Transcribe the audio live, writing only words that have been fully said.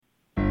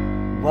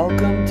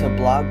Welcome to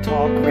Blog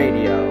Talk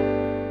Radio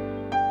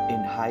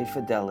in high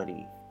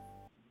fidelity.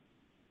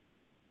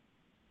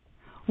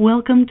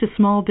 Welcome to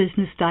Small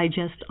Business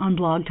Digest on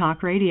Blog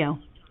Talk Radio.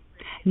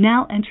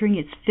 Now entering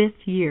its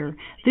 5th year,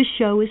 this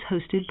show is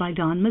hosted by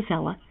Don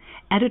Mazzella,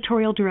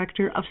 Editorial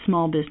Director of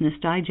Small Business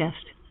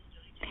Digest.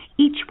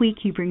 Each week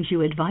he brings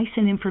you advice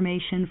and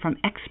information from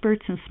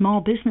experts and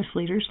small business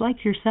leaders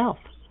like yourself.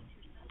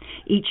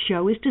 Each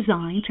show is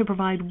designed to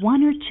provide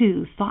one or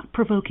two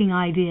thought-provoking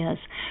ideas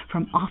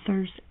from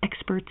authors,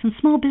 experts, and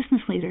small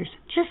business leaders,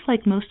 just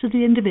like most of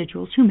the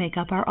individuals who make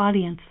up our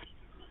audience.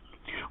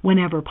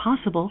 Whenever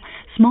possible,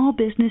 Small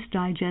Business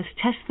Digest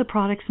tests the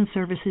products and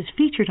services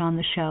featured on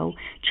the show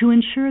to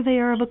ensure they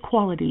are of a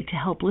quality to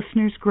help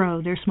listeners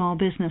grow their small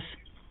business.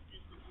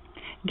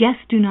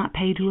 Guests do not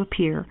pay to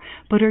appear,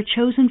 but are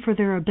chosen for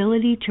their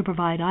ability to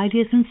provide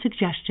ideas and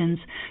suggestions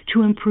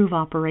to improve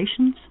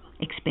operations,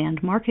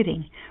 expand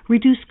marketing,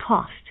 reduce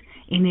cost,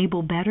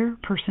 enable better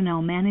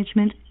personnel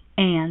management,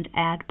 and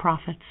add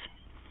profits.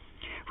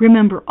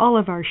 Remember, all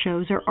of our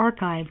shows are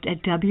archived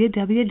at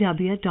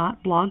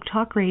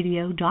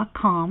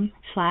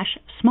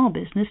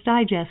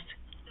www.blogtalkradio.com/smallbusinessdigest.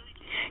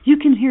 You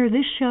can hear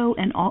this show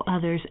and all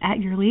others at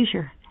your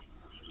leisure.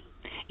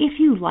 If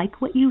you like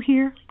what you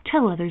hear,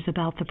 tell others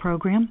about the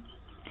program.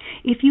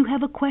 If you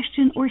have a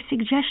question or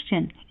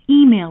suggestion,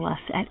 email us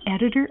at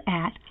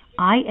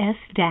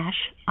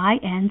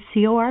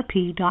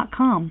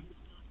editor@is-incorp.com.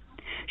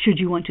 Should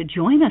you want to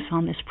join us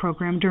on this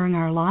program during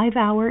our live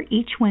hour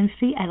each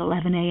Wednesday at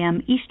 11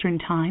 a.m. Eastern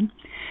Time,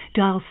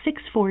 dial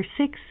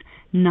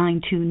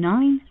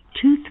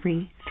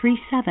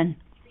 646-929-2337.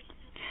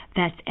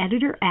 That's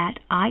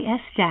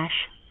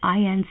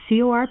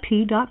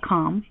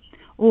editor@is-incorp.com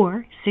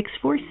or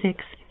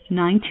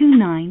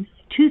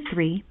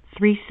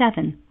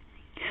 646-929-2337.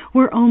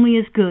 We're only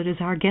as good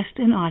as our guest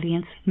and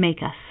audience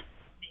make us.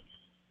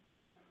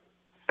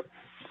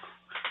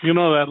 You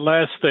know, that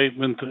last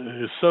statement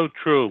is so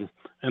true.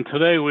 And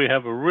today we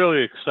have a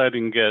really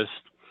exciting guest,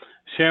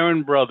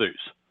 Sharon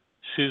Brothers.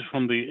 She's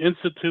from the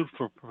Institute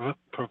for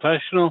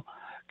Professional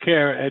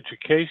Care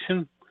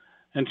Education,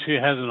 and she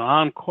has an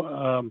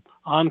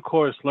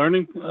on-course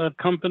learning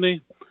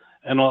company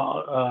and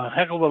a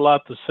heck of a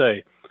lot to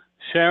say.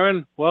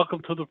 Sharon,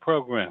 welcome to the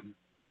program.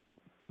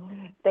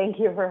 Thank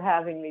you for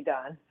having me,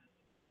 Don.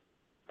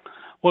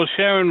 Well,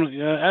 Sharon,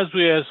 as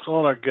we ask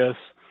all our guests,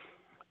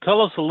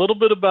 tell us a little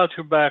bit about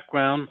your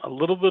background, a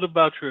little bit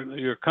about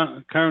your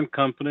current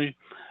company,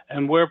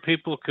 and where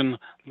people can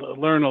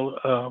learn,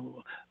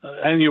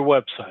 and your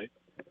website.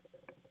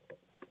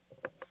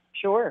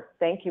 Sure.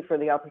 Thank you for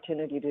the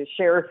opportunity to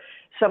share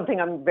something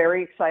I'm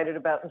very excited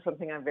about and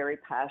something I'm very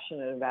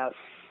passionate about,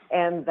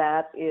 and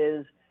that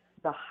is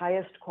the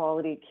highest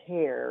quality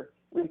care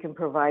we can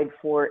provide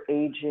for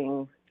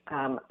aging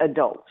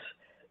adults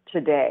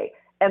today.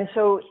 And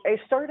so I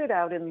started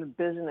out in the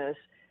business.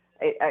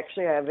 I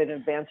have an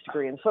advanced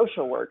degree in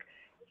social work,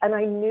 and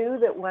I knew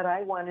that what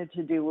I wanted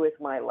to do with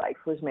my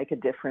life was make a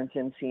difference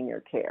in senior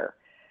care.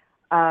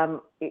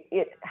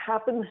 It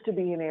happens to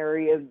be an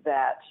area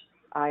that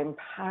I'm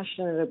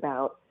passionate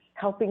about,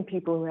 helping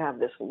people who have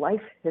this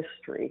life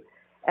history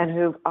and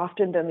who've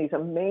often done these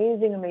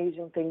amazing,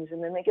 amazing things,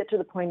 and then they get to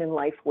the point in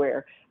life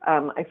where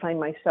I find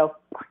myself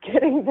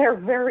getting there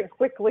very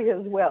quickly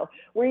as well,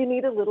 where you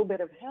need a little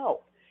bit of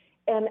help.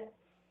 And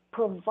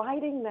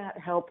providing that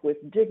help with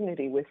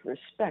dignity, with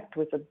respect,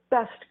 with the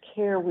best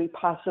care we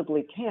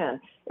possibly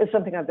can is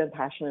something I've been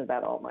passionate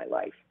about all my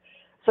life.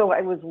 So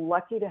I was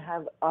lucky to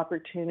have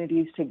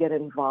opportunities to get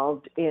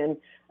involved in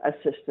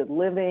assisted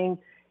living,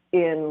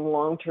 in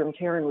long-term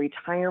care and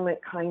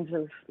retirement kinds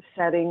of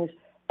settings,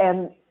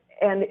 and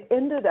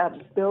ended up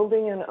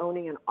building and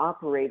owning and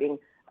operating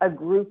a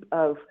group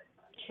of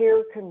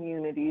care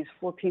communities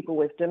for people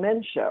with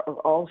dementia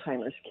or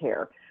Alzheimer's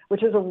care,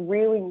 which is a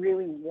really,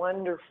 really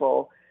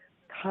wonderful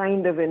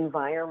kind of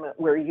environment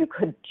where you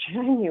could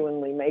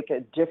genuinely make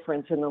a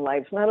difference in the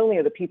lives, not only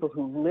of the people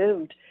who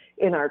lived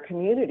in our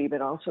community, but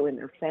also in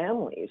their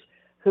families,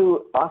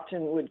 who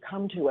often would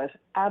come to us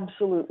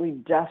absolutely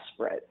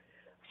desperate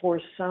for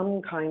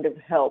some kind of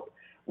help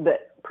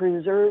that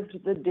preserved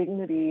the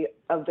dignity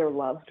of their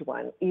loved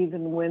one,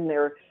 even when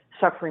they're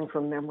suffering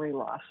from memory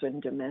loss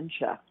and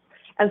dementia.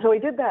 And so I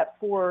did that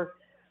for,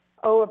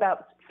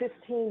 about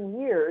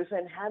 15 years,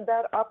 and had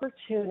that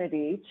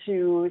opportunity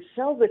to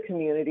sell the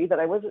communities that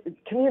I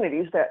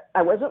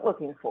wasn't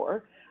looking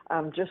for,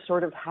 just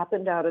sort of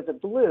happened out of the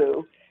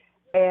blue.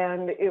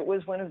 And it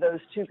was one of those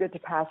too good to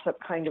pass up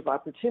kind of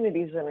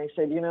opportunities. And I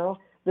said,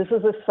 this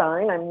is a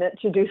sign I'm meant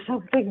to do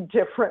something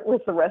different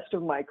with the rest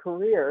of my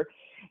career.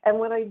 And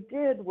what I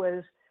did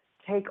was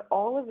take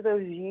all of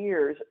those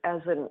years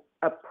as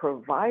a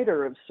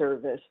provider of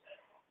service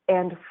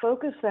and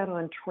focus that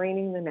on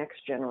training the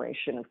next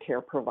generation of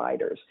care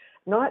providers,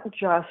 not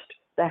just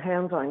the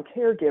hands-on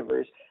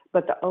caregivers,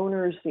 but the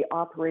owners, the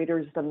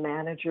operators, the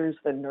managers,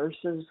 the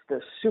nurses,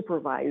 the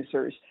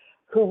supervisors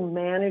who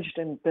managed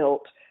and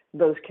built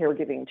those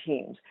caregiving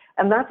teams.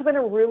 And that's been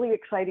a really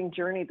exciting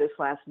journey this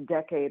last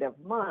decade of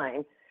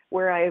mine,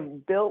 where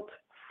I've built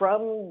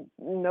from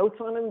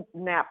notes on a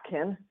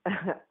napkin,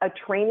 a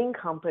training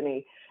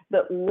company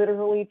that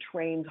literally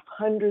trains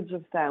hundreds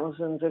of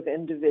thousands of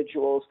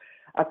individuals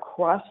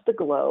across the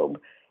globe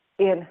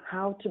in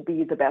how to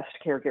be the best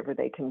caregiver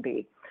they can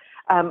be.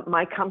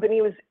 My company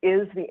is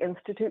the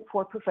Institute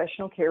for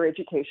Professional Care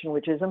Education,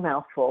 which is a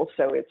mouthful,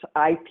 so it's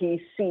IPCED.com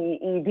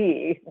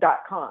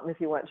if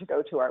you want to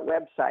go to our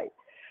website.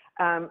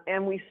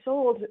 And we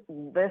sold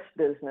this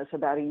business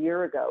about a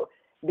year ago,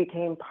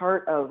 became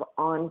part of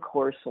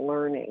OnCourse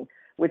Learning,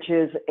 which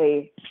is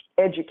a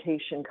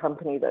education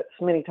company that's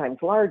many times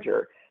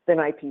larger than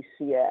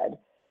IPCED.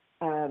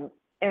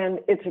 And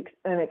it's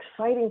an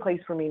exciting place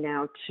for me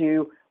now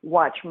to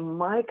watch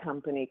my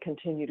company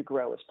continue to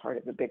grow as part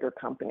of a bigger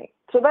company.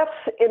 So that's,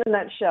 in a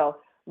nutshell,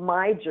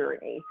 my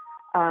journey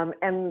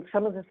and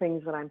some of the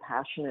things that I'm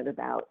passionate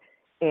about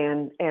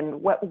and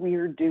what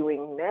we're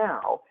doing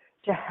now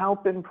to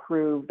help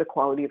improve the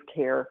quality of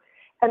care.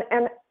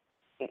 And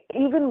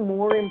even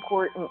more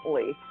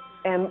importantly,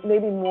 and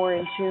maybe more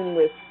in tune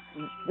with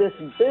this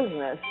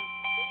business,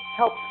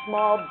 help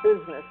small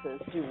businesses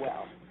do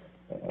well.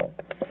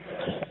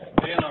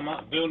 Dan, I'm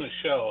not doing a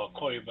show. I'll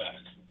call you back.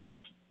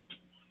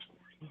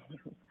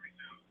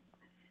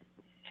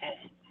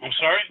 I'm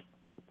sorry?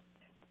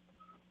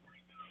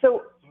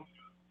 So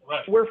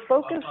right. we're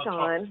focused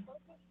on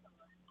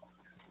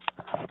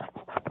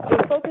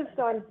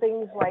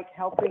things like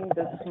helping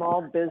the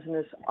small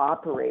business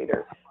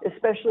operator,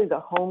 especially the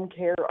home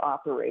care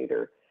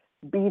operator,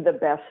 be the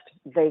best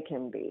they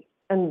can be.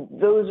 And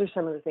those are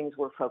some of the things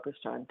we're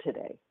focused on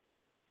today.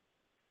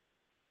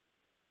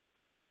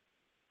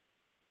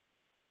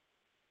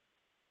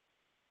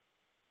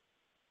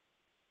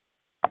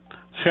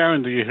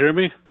 Sharon, do you hear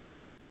me?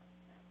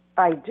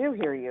 I do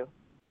hear you.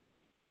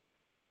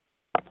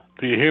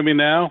 Do you hear me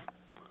now?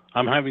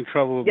 I'm having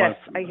trouble with yes,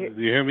 my... I hear.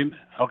 Do you hear me?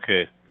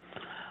 Okay.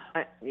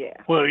 Yeah.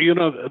 Well,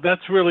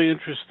 that's really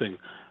interesting.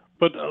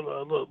 But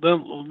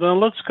then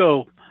let's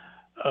go.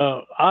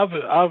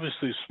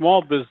 Obviously,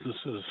 small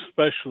businesses,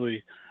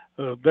 especially,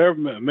 their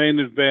main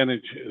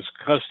advantage is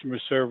customer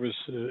service,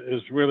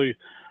 is really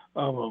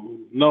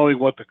knowing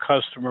what the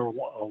customer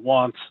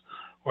wants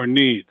or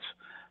needs.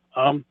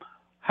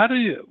 How do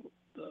you,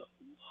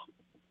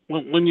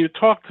 when you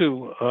talk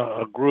to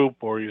a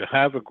group or you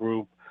have a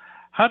group,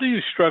 how do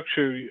you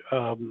structure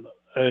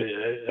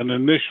an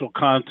initial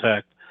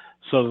contact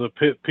so that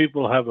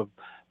people have a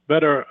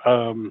better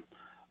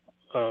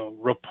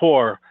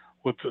rapport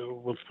with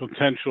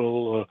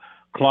potential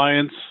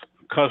clients,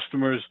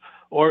 customers,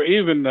 or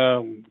even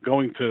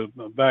going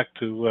back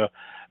to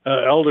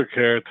elder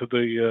care to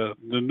the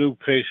new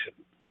patient?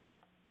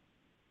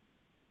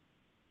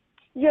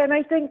 Yeah, and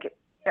I think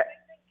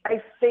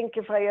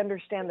if I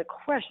understand the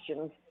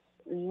question,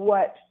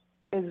 what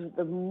is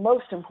the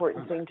most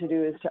important thing to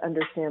do is to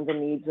understand the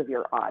needs of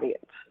your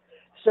audience.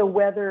 So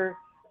whether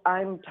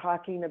I'm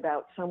talking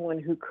about someone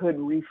who could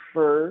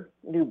refer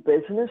new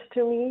business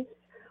to me,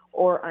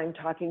 or I'm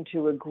talking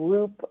to a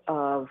group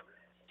of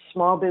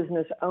small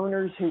business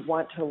owners who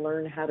want to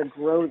learn how to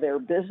grow their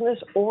business,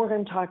 or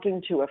I'm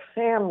talking to a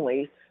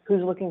family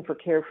who's looking for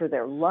care for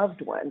their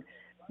loved one,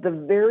 the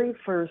very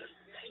first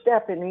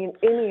step in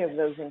any of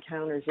those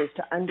encounters is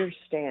to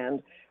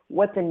understand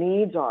what the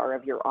needs are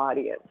of your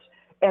audience.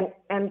 And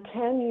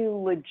can you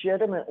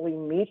legitimately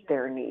meet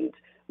their needs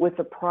with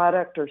the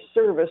product or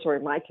service, or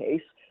in my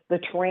case, the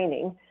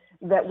training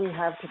that we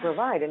have to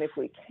provide? And if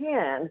we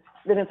can,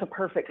 then it's a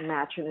perfect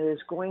match, and it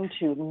is going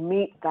to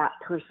meet that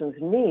person's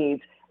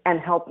needs and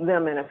help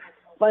them in a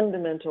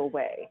fundamental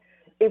way.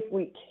 If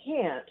we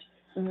can't,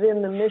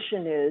 then the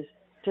mission is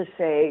to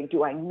say,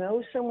 do I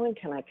know someone?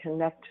 Can I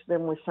connect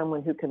them with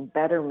someone who can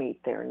better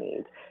meet their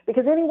needs?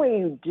 Because any way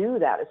you do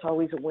that, it's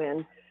always a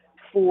win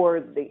for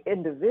the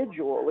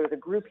individual or the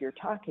group you're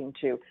talking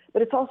to,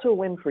 but it's also a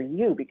win for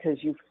you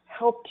because you've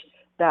helped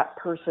that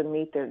person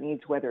meet their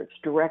needs, whether it's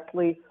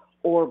directly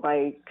or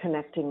by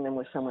connecting them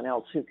with someone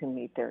else who can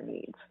meet their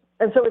needs.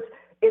 And so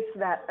it's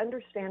that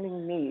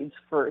understanding needs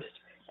first,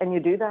 and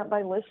you do that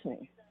by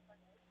listening.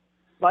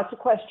 Lots of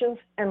questions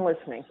and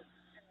listening.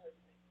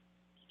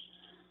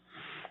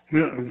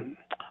 Yeah,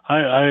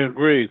 I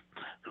agree.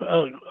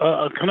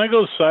 Can I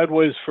go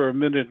sideways for a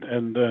minute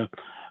and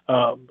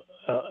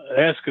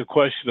ask a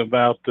question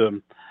about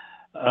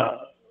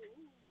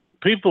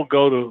people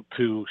go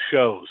to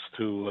shows,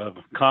 to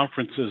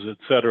conferences,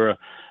 etc.,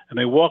 and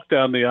they walk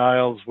down the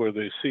aisles where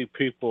they see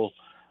people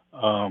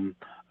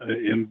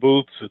in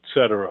booths,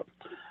 etc.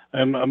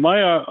 And my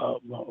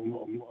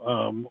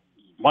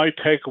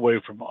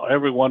takeaway from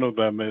every one of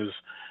them is,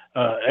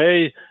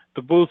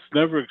 the booth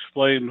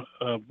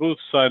booth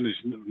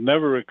signage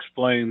never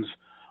explains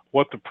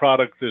what the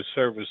product or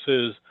service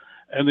is,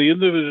 and the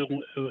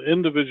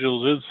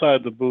individuals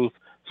inside the booth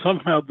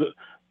somehow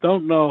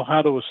don't know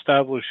how to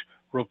establish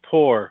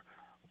rapport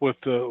with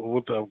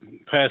a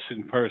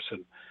passing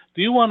person.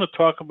 Do you want to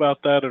talk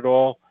about that at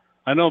all?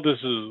 I know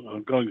this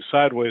is going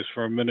sideways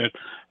for a minute,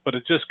 but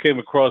it just came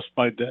across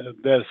my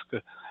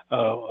desk,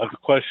 a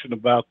question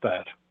about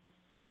that.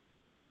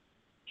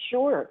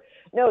 Sure.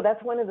 No,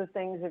 that's one of the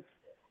things.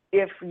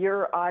 If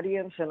your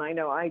audience, and I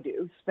know I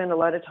do, spend a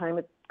lot of time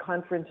at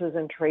conferences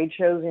and trade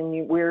shows,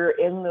 and we're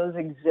in those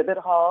exhibit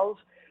halls,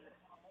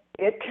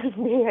 it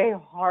can be a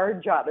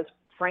hard job. It's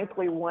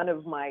frankly one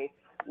of my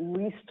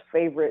least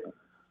favorite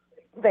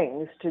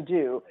things to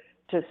do,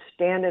 to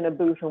stand in a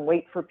booth and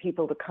wait for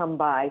people to come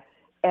by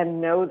and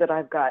know that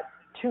I've got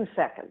 2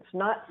 seconds,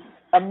 not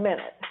a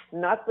minute,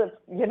 not the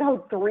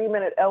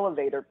 3-minute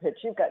elevator pitch.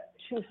 You've got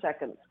 2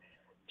 seconds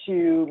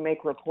to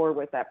make rapport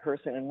with that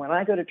person. And when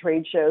I go to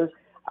trade shows,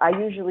 I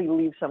usually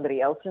leave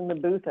somebody else in the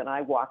booth and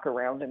I walk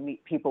around and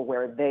meet people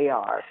where they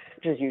are,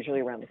 which is usually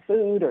around the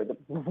food or the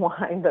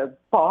wine, the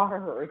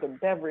bar or the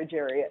beverage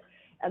area.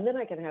 And then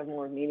I can have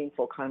more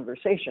meaningful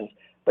conversations.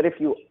 But if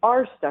you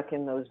are stuck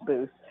in those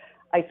booths,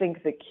 I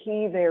think the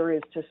key there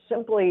is to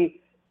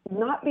simply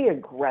not be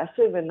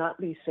aggressive and not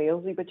be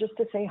salesy, but just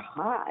to say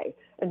hi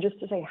and just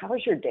to say,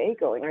 how's your day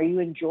going? Are you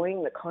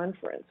enjoying the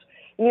conference?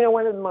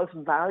 One of the most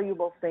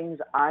valuable things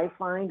I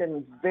find,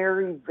 and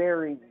very,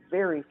 very,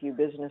 very few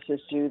businesses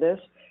do this,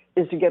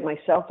 is to get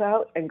myself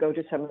out and go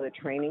to some of the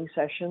training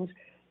sessions,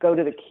 go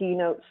to the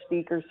keynote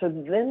speakers. So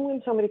then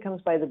when somebody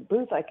comes by the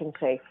booth, I can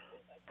say,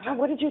 God,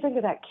 what did you think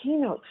of that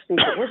keynote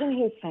speaker? Wasn't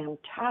he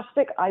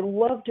fantastic? I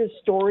loved his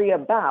story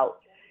about.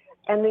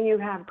 And then you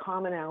have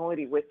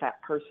commonality with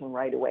that person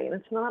right away. And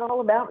it's not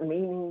all about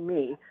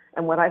me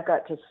and what I've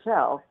got to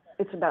sell.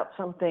 It's about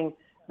something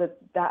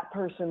that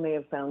person may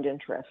have found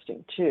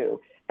interesting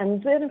too.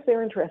 And then if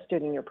they're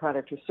interested in your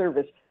product or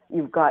service,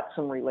 you've got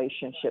some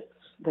relationships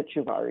that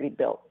you've already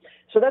built.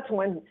 So that's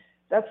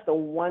the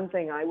one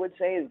thing I would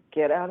say is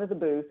get out of the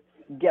booth,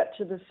 get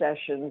to the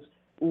sessions,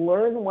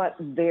 learn what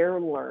they're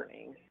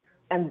learning,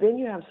 and then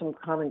you have some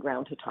common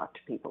ground to talk to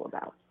people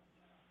about.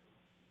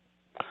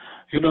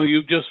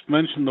 You just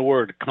mentioned the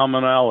word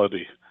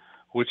commonality,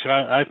 which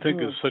I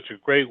think is such a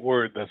great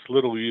word that's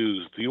little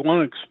used. Do you want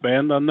to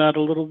expand on that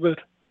a little bit?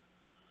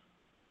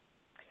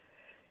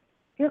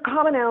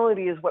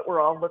 Commonality is what we're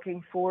all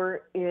looking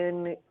for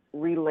in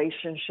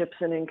relationships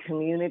and in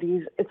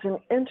communities. It's an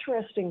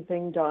interesting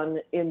thing, Don,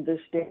 in this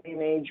day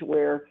and age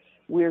where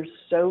we're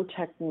so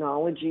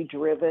technology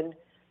driven.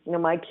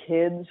 My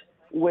kids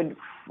would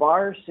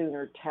far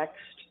sooner text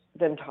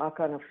than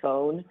talk on a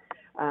phone.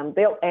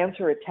 They'll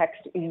answer a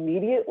text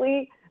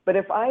immediately, but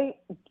if I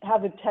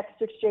have a text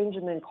exchange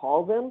and then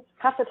call them,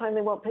 half the time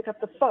they won't pick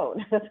up the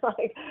phone. It's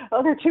like,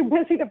 oh, they're too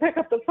busy to pick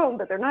up the phone,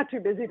 but they're not too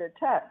busy to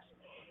text.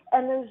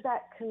 And there's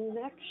that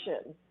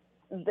connection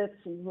that's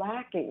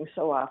lacking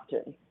so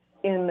often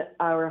in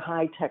our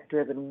high-tech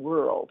driven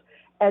world.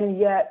 And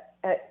yet,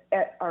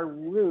 at our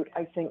root,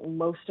 I think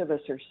most of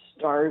us are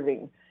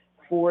starving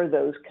for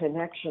those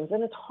connections.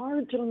 And it's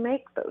hard to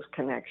make those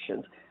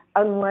connections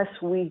unless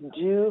we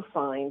do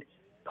find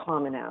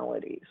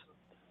commonalities.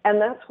 And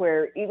that's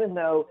where, even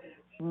though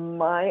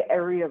my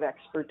area of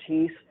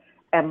expertise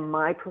and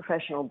my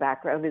professional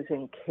background is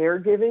in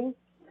caregiving,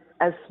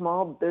 as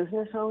small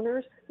business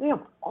owners, we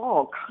have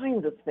all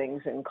kinds of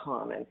things in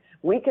common.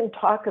 We can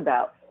talk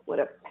about what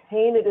a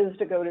pain it is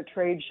to go to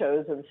trade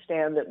shows and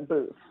stand at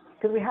booths,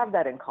 because we have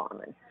that in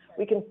common.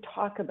 We can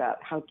talk about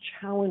how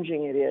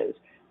challenging it is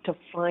to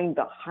find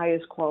the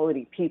highest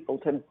quality people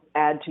to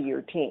add to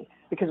your team,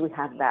 because we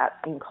have that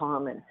in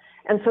common.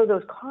 And so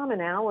those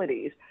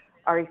commonalities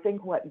are, I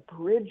think, what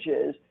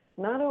bridges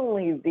not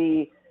only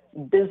the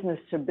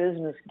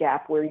business-to-business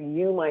gap where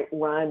you might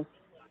run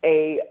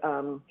a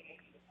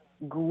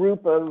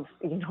group of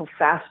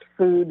fast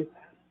food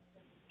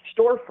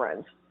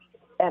storefronts,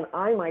 and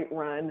I might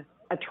run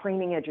a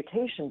training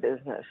education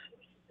business.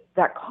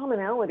 That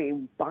commonality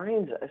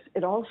binds us.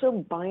 It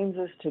also binds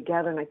us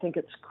together, and I think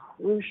it's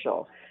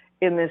crucial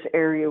in this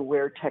area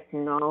where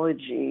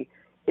technology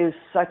is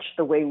such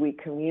the way we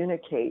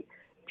communicate.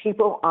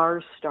 People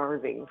are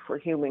starving for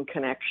human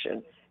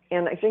connection,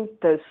 and I think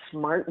the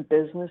smart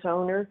business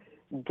owner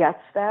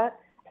gets that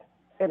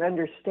and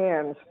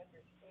understands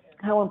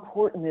how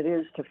important it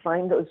is to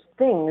find those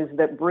things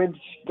that bridge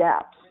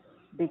gaps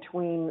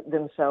between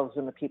themselves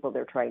and the people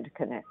they're trying to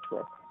connect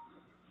with.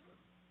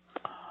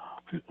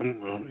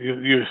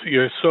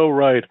 You're so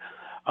right.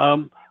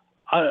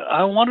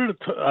 I wanted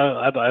to.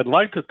 I'd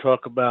like to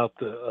talk about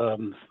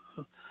the.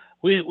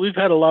 We've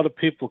had a lot of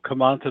people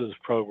come onto this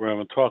program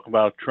and talk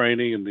about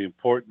training and the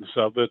importance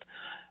of it,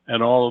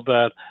 and all of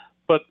that.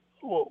 But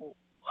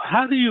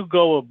how do you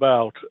go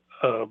about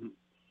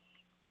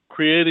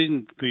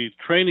creating the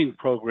training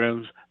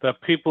programs that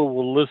people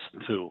will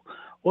listen to?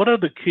 What are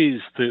the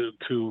keys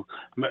to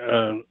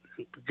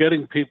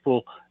getting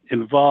people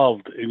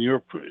involved in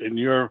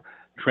your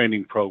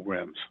training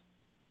programs?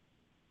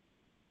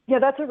 Yeah,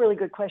 that's a really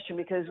good question,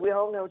 because we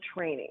all know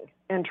training,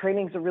 and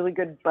training is a really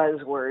good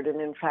buzzword. And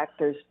in fact,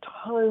 there's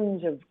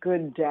tons of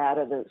good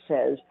data that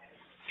says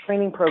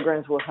training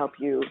programs will help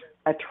you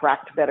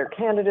attract better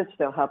candidates.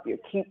 They'll help you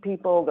keep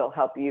people. They'll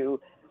help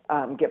you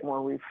get more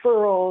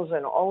referrals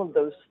and all of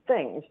those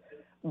things.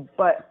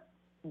 But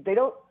they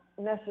don't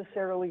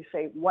necessarily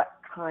say what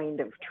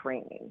kind of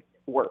training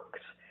works.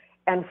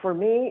 And for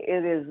me,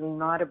 it is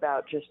not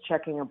about just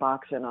checking a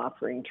box and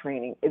offering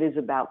training. It is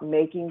about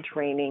making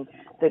training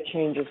that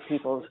changes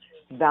people's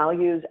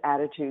values,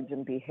 attitudes,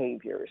 and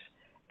behaviors.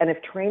 And if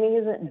training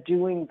isn't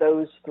doing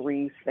those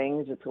three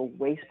things, it's a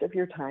waste of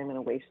your time and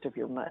a waste of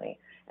your money.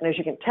 And as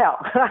you can tell,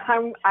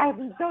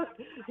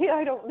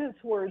 I don't mince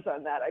words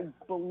on that. I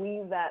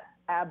believe that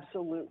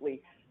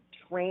absolutely.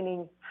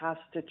 Training has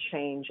to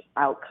change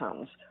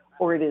outcomes,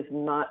 or it is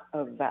not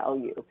of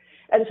value.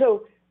 And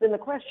so then the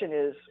question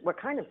is,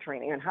 what kind of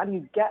training, and how do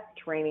you get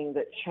training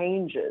that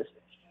changes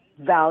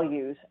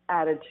values,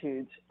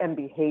 attitudes, and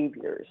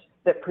behaviors,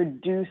 that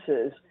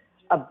produces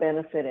a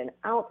benefit and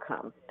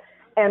outcome?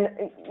 And,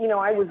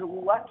 I was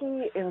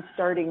lucky in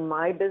starting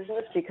my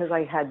business because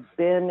I had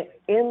been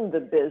in the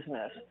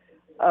business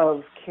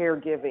of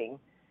caregiving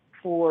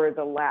for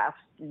the last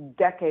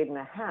decade and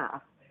a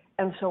half.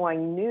 And so I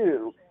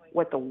knew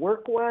what the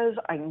work was.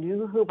 I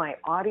knew who my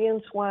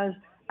audience was.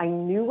 I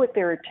knew what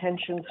their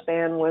attention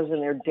span was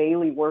and their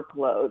daily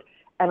workload.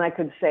 And I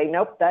could say,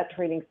 nope, that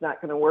training's not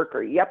going to work,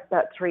 or yep,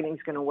 that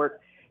training's going to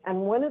work.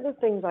 And one of the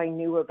things I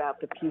knew about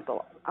the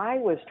people I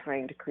was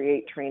trying to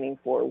create training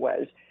for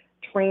was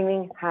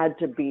training had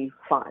to be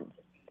fun.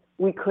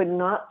 We could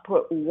not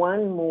put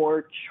one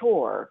more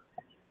chore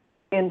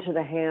into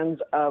the hands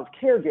of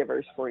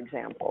caregivers, for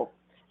example,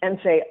 and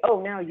say,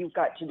 oh, now you've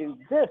got to do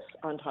this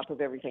on top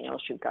of everything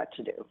else you've got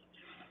to do.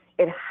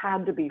 It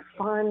had to be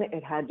fun.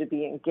 It had to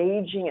be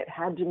engaging. It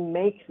had to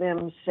make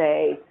them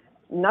say,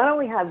 not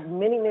only have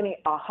many, many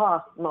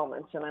aha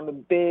moments, and I'm a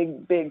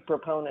big, big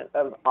proponent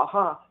of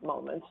aha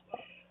moments,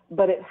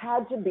 but it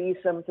had to be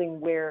something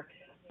where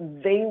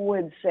they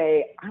would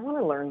say, I want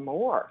to learn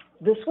more.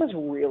 This was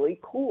really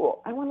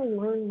cool. I want to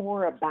learn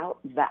more about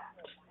that.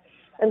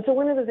 And so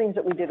one of the things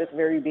that we did at the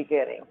very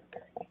beginning,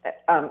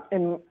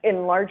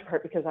 in large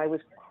part because I was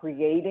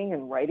creating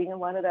and writing a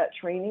lot of that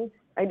training,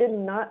 I did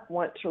not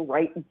want to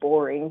write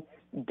boring,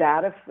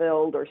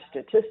 data-filled or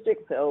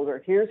statistic-filled,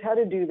 or here's how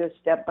to do this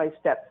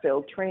step-by-step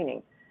filled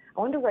training.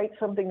 I wanted to write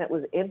something that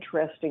was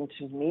interesting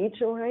to me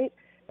to write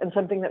and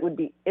something that would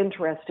be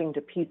interesting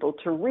to people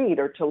to read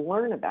or to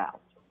learn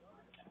about,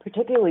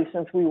 particularly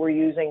since we were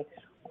using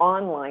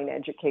online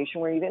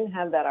education where you didn't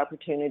have that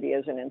opportunity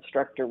as an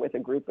instructor with a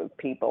group of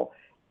people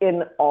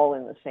all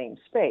in the same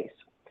space.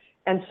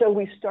 And so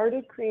we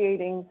started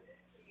creating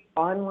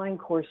online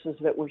courses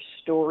that were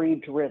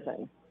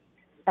story-driven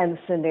and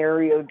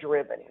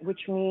scenario-driven,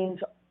 which means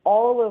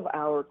all of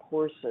our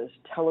courses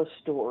tell a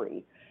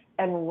story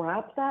and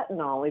wrap that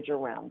knowledge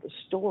around the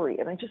story.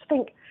 And I just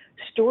think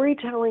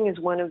storytelling is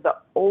one of the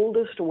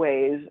oldest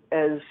ways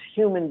as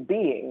human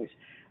beings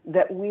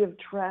that we have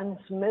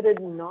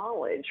transmitted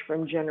knowledge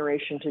from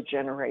generation to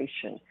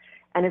generation.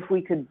 And if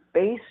we could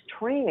base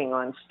training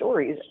on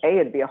stories,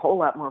 it'd be a whole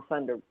lot more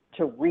fun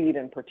to read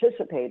and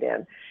participate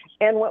in.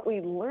 And what we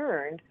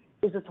learned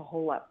is it's a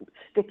whole lot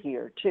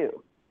stickier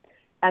too.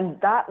 And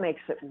that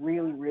makes it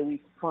really,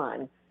 really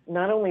fun,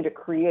 not only to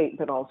create,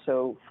 but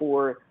also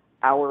for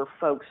our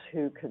folks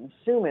who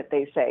consume it.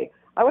 They say,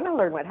 I want to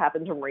learn what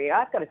happened to Maria.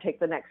 I've got to take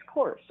the next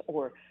course.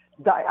 Or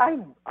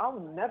I'll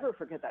never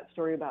forget that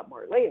story about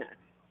Marlena.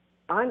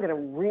 I'm going to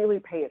really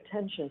pay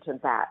attention to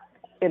that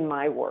in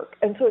my work.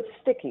 And so it's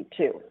sticky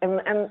too,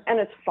 and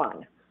it's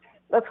fun.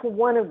 That's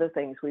one of the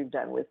things we've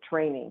done with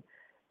training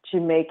to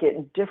make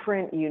it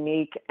different,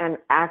 unique, and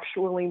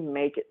actually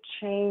make it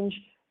change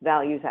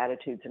values,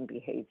 attitudes, and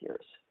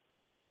behaviors.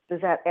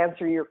 Does that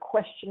answer your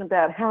question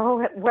about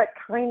what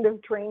kind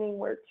of training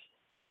works,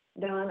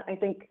 Don? I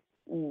think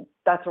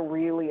that's a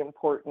really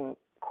important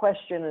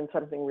question and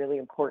something really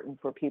important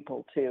for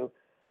people to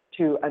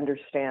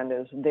understand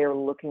as they're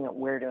looking at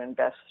where to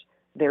invest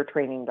their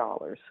training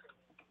dollars.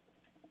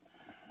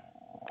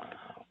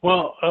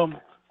 Well,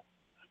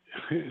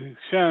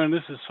 Sharon,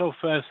 this is so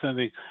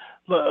fascinating.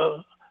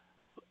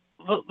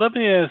 Let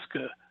me ask,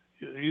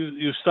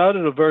 you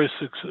started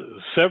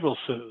several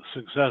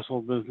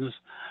successful business.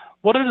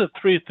 What are the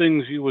three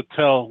things you would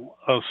tell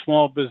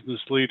small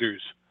business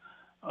leaders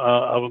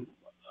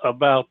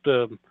about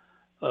that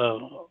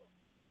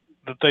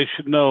they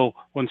should know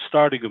when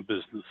starting a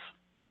business?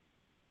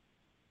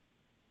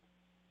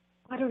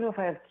 I don't know if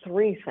I have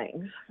three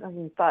things. I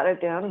haven't thought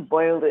it down and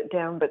boiled it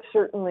down, but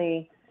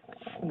certainly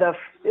I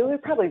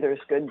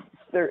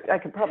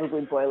could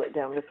probably boil it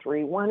down to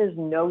three. One is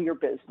know your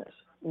business,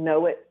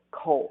 know it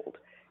cold.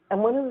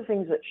 And one of the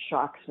things that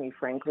shocks me,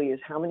 frankly, is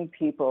how many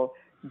people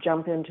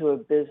jump into a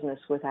business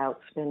without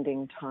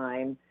spending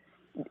time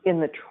in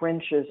the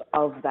trenches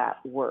of that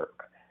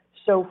work.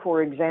 So,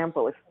 for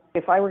example,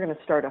 if I were going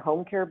to start a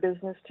home care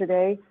business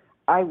today,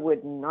 I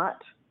would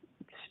not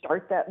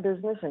start that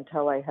business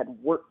until I had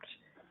worked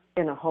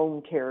in a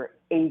home care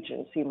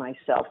agency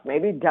myself,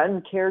 maybe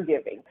done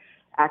caregiving,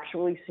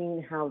 actually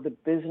seen how the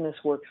business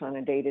works on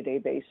a day-to-day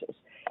basis.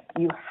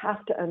 You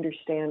have to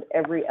understand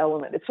every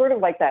element. It's sort of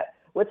like that,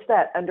 what's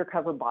that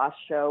Undercover Boss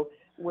show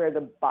where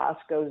the boss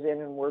goes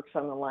in and works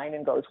on the line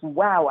and goes,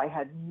 wow, I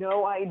had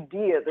no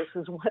idea this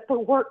is what the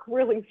work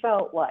really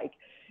felt like.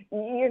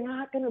 You're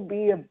not going to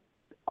be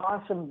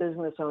awesome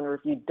business owner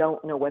if you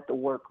don't know what the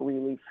work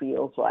really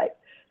feels like.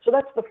 So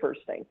that's the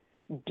first thing.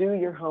 Do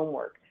your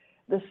homework.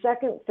 The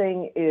second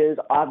thing is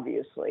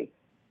obviously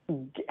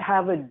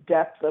have a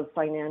depth of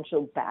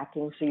financial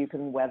backing so you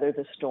can weather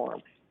the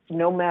storm.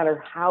 No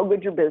matter how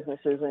good your business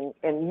is,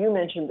 and you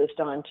mentioned this,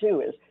 Don,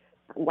 too, is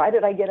why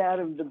did I get out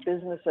of the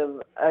business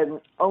of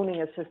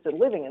owning assisted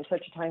living in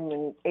such a time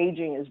when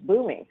aging is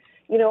booming?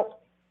 You know,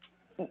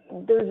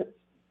 there's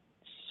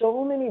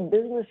so many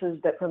businesses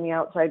that from the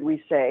outside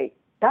we say,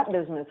 that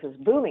business is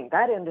booming.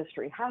 That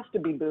industry has to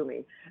be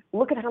booming.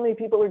 Look at how many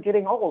people are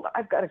getting old.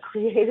 I've got to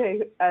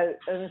create an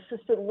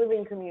assisted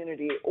living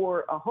community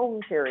or a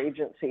home care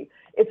agency.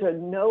 It's a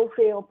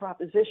no-fail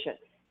proposition.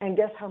 And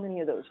guess how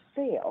many of those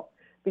fail?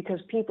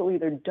 Because people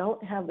either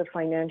don't have the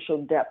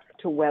financial depth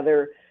to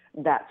weather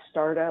that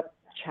startup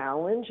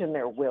challenge, and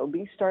there will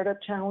be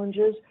startup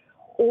challenges,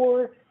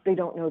 or they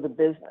don't know the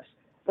business.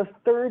 The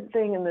third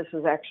thing, and this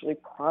is actually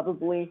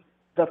probably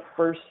the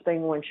first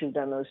thing once you've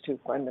done those two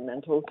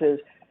fundamentals, is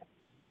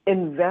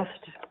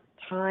invest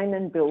time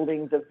in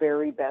building the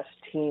very best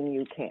team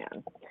you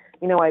can.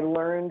 You know, I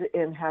learned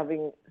in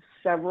having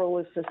several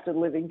assisted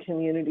living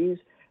communities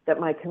that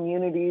my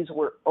communities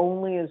were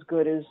only as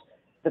good as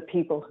the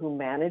people who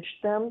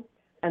managed them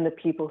and the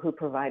people who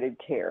provided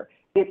care.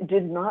 It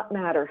did not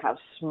matter how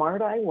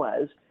smart I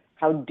was,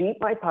 how deep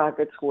my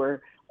pockets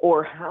were,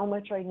 or how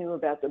much I knew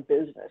about the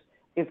business.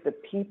 If the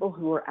people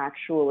who were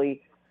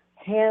actually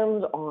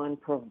hands-on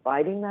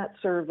providing that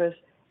service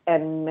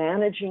and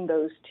managing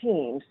those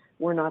teams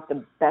were not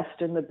the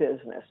best in the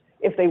business.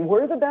 If they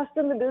were the best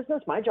in the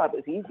business, my job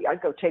was easy.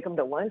 I'd go take them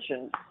to lunch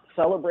and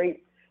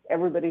celebrate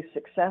everybody's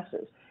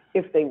successes.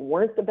 If they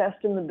weren't the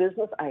best in the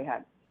business, I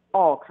had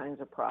all kinds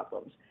of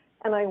problems.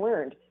 And I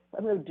learned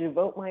I'm going to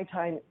devote my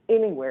time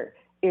anywhere.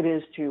 It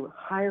is to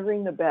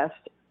hiring the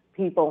best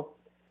people,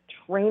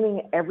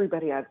 training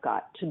everybody I've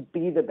got to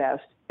be the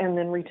best, and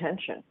then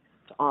retention.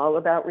 It's all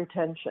about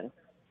retention.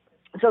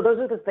 So those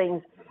are the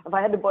things, if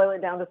I had to boil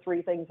it down to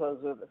three things, those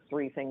are the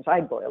three things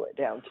I'd boil it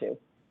down to.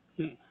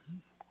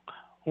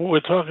 Well, we're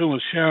talking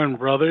with Sharon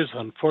Brothers.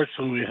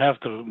 Unfortunately, we have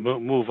to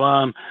move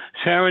on.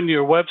 Sharon,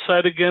 your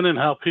website again and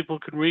how people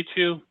can reach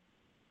you?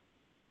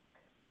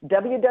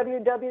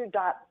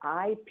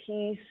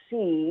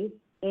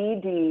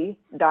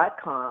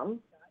 www.ipced.com.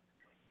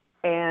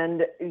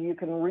 And you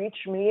can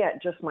reach me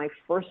at just my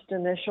first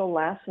initial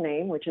last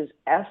name, which is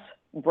S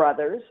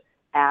Brothers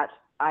at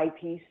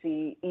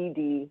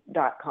ipced.com.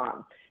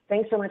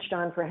 Thanks so much,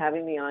 Don, for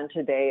having me on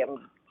today.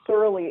 I'm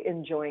thoroughly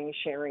enjoying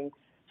sharing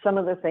some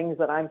of the things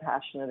that I'm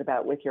passionate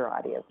about with your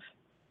audience.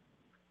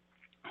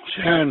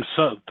 Sharon,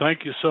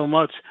 thank you so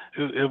much.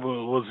 It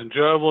was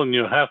enjoyable, and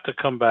you'll have to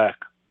come back.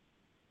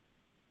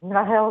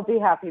 I'll be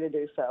happy to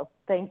do so.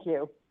 Thank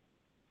you.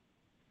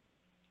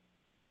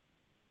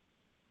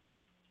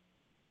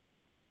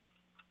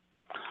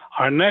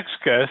 Our next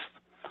guest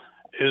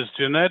is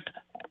Jeanette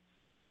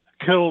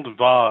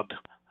Kildvad.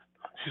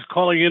 She's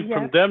calling in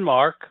from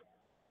Denmark.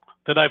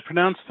 Did I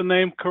pronounce the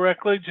name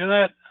correctly,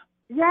 Jeanette?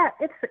 Yeah,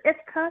 it's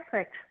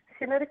perfect.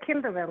 Jeanette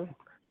Kildvad.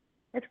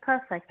 It's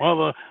perfect.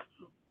 Well,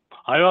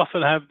 I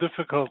often have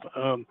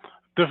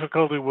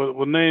difficulty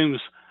with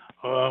names,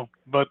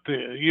 but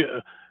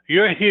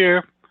you're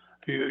here.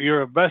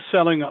 You're a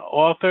best-selling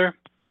author.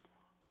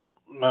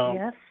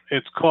 Yes.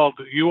 It's called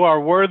You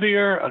Are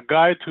Worthier, A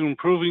Guide to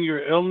Improving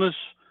Your Illness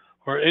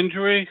or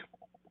Injury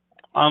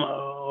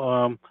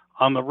on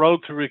the Road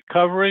to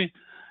Recovery.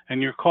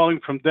 And you're calling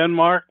from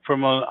Denmark,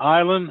 from an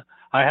island.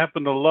 I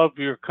happen to love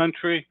your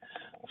country.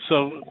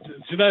 So,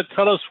 Jeanette,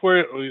 tell us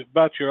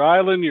about your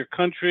island, your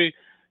country,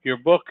 your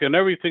book, and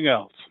everything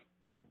else.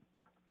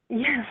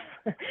 Yes,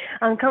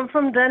 I come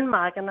from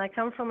Denmark, and I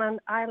come from an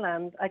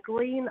island, a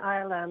green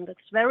island.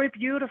 It's very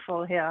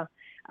beautiful here.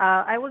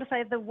 I will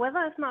say the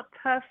weather is not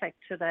perfect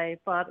today,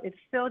 but it's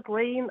still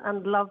green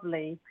and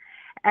lovely.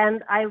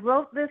 And I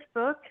wrote this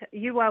book,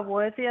 You Are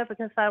Worthier,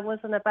 because I was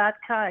in a bad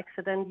car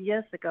accident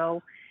years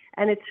ago,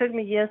 and it took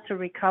me years to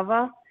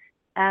recover.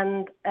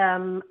 And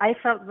I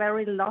felt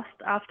very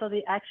lost after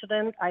the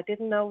accident. I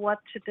didn't know what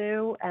to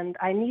do, and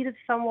I needed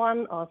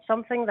someone or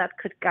something that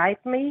could guide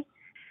me.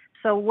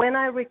 So when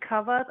I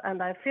recovered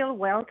and I feel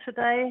well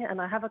today and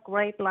I have a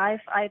great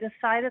life, I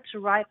decided to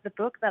write the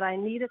book that I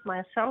needed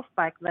myself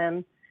back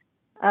then,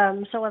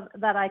 so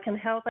that I can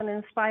help and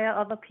inspire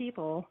other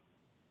people.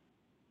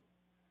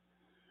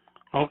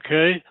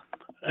 Okay.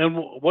 And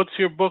what's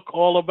your book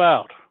all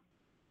about?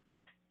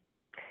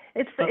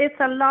 It's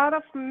a lot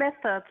of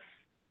methods,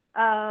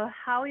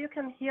 how you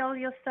can heal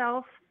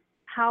yourself,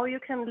 how you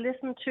can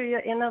listen to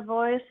your inner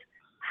voice,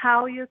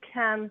 how you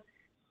can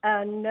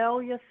know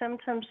your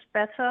symptoms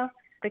better,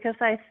 because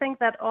I think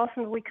that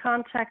often we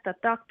contact a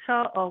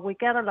doctor or we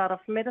get a lot of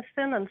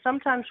medicine, and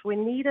sometimes we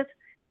need it,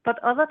 but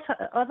other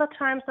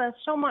times there's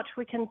so much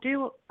we can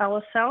do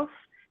ourselves,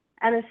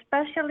 and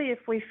especially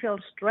if we feel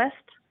stressed,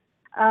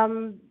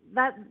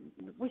 that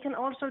we can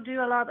also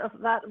do a lot of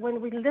that when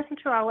we listen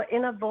to our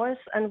inner voice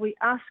and we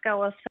ask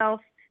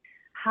ourselves,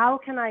 how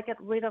can I get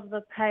rid of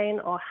the pain,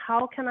 or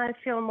how can I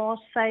feel more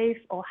safe,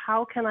 or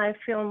how can I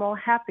feel more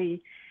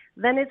happy,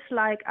 then it's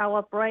like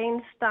our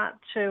brains start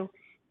to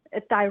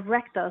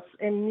direct us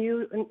in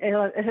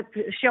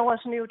show us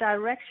new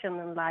direction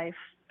in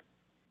life.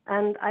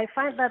 And I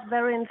find that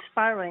very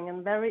inspiring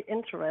and very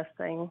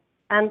interesting.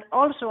 And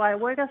also I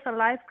work as a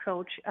life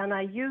coach, and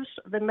I use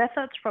the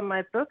methods from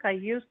my book. I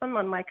use them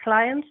on my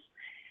clients,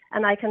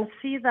 and I can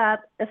see that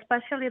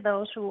especially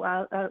those who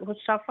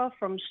suffer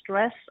from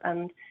stress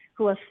and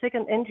who are sick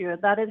and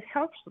injured, that it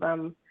helps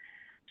them.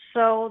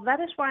 So that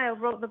is why I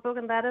wrote the book,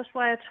 and that is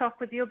why I talk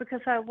with you,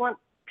 because I want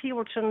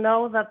people to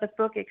know that the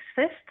book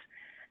exists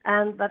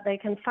and that they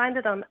can find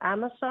it on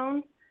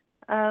Amazon.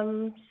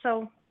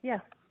 So, yeah.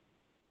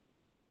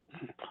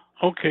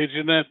 Okay,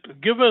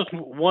 Jeanette, give us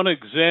one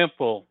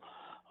example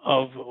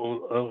of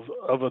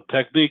a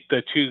technique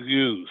that you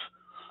use.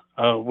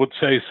 Would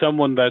say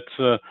someone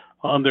that's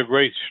under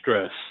great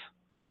stress.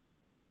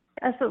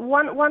 As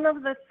one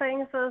of the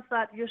things is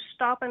that you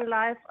stop in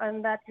life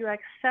and that you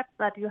accept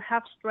that you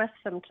have stress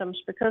symptoms,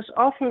 because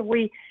often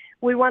we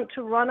want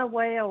to run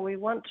away, or we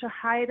want to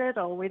hide it,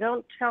 or we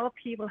don't tell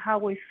people how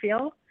we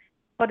feel.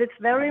 But it's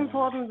very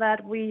important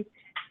that we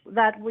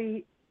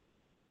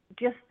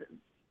just,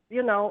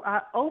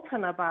 are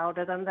open about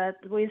it, and that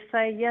we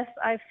say, yes,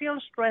 I feel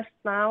stressed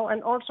now,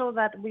 and also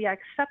that we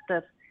accept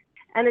it.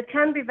 And it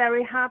can be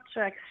very hard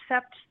to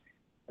accept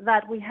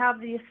that we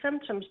have these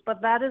symptoms,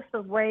 but that is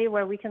the way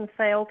where we can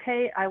say,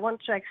 okay, I want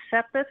to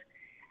accept it,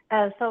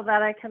 so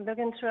that I can look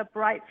into a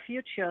bright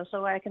future,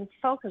 so I can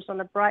focus on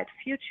a bright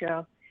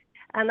future.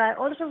 And I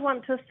also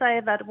want to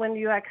say that when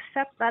you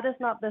accept, that is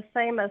not the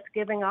same as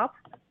giving up.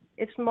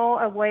 It's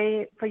more a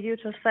way for you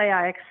to say,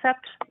 I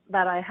accept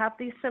that I have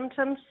these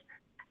symptoms,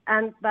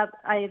 and that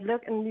I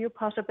look in new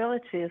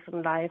possibilities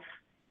in life.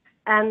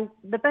 And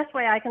the best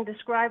way I can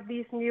describe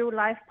these new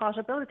life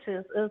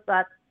possibilities is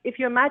that if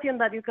you imagine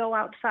that you go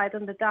outside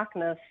in the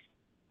darkness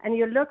and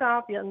you look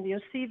up and you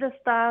see the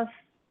stars,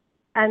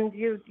 and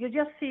you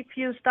just see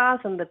few stars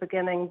in the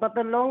beginning, but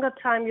the longer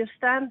time you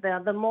stand there,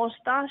 the more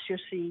stars you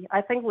see.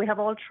 I think we have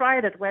all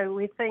tried it, where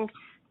we think,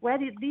 where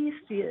did these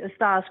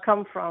stars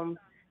come from?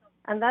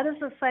 And that is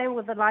the same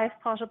with the life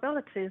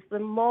possibilities. The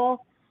more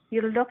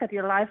you look at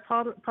your life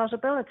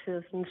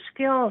possibilities and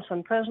skills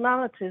and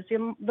personalities,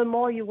 the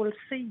more you will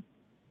see.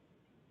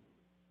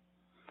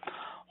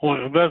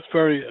 Well, that's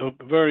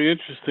very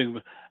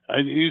interesting.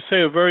 And you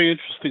say a very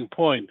interesting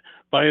point.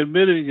 By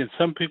admitting it,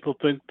 some people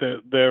think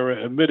that they're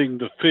admitting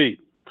defeat.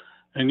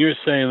 And you're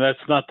saying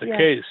that's not the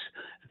case.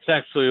 It's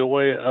actually a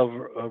way of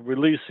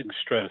releasing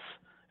stress.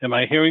 Am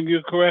I hearing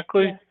you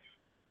correctly?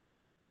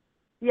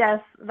 Yes,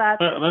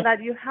 that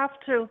you have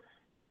to...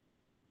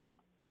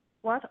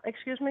 What?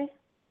 Excuse me?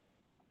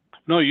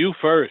 No, you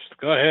first.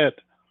 Go ahead.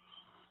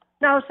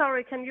 No,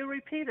 sorry. Can you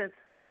repeat it?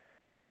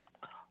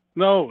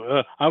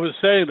 No, I was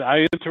saying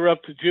I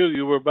interrupted you.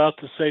 You were about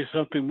to say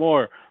something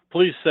more.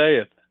 Please say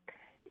it.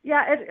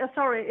 Yeah,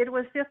 sorry. It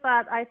was just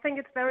that I think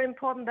it's very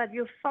important that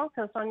you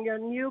focus on your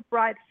new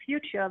bright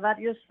future, that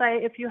you say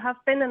if you have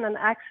been in an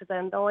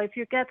accident, or if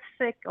you get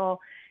sick, or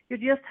you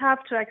just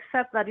have to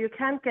accept that you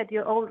can't get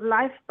your old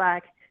life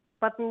back,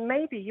 but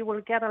maybe you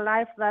will get a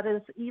life that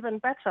is even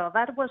better.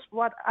 That was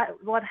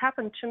what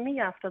happened to me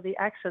after the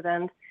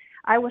accident.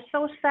 I was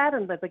so sad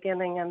in the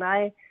beginning, and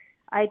I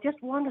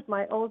just wanted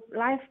my old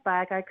life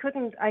back. I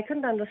couldn't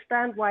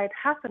understand why it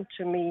happened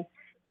to me.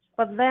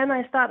 But then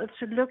I started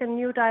to look in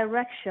new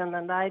direction,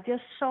 and I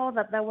just saw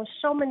that there were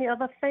so many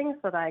other things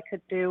that I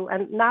could do,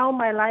 and now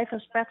my life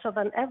is better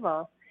than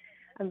ever.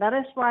 And that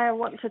is why I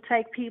want to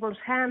take people's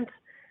hand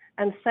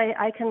and say,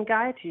 I can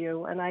guide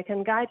you, and I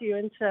can guide you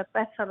into a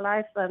better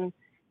life than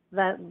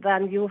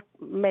you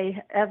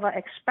may ever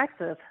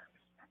expected.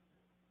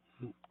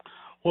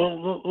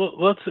 Well,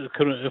 let's,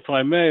 if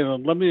I may,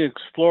 let me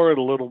explore it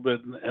a little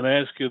bit and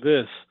ask you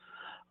this.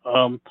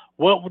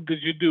 What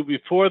did you do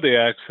before the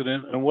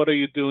accident, and what are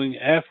you doing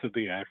after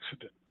the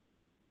accident?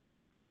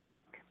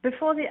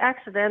 Before the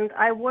accident,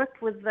 I worked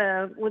with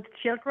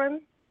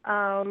children,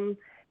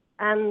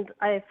 and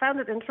I found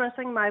it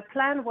interesting. My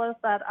plan was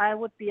that I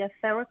would be a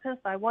therapist.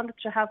 I wanted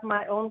to have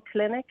my own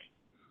clinic,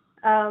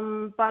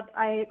 but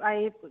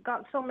I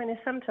got so many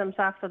symptoms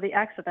after the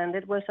accident.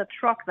 It was a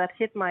truck that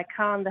hit my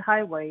car on the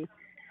highway,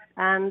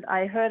 and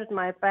I hurted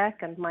my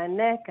back and my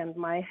neck and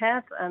my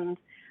head, and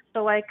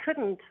so I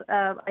couldn't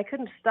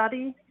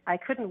study. I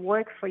couldn't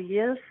work for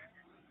years.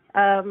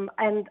 And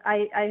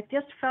I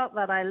just felt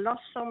that I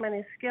lost so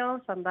many skills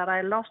and that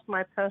I lost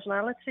my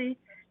personality.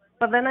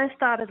 But then I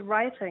started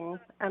writing,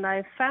 and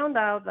I found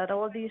out that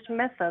all these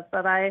methods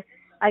that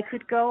I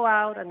could go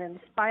out and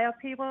inspire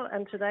people.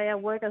 And today I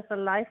work as a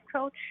life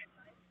coach.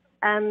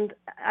 And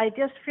I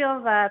just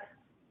feel that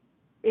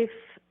if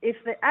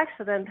the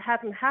accident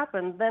hadn't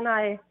happened, then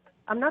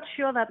I'm not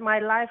sure that my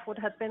life would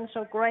have been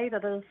so great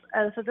as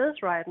it is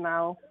right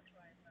now.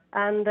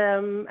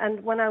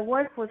 And when I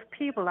work with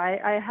people,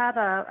 I had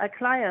a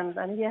client,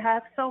 and he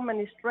had so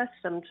many stress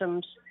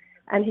symptoms,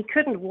 and he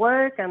couldn't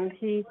work, and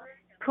he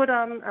put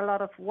on a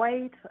lot of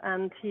weight,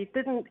 and he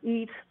didn't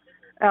eat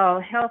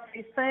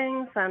healthy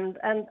things. And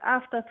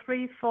after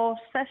 3-4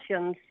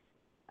 sessions,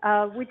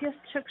 we just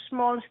took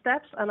small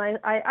steps, and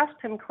I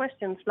asked him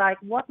questions like,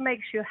 what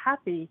makes you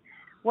happy?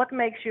 What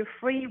makes you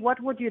free? What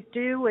would you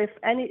do if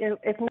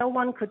no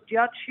one could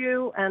judge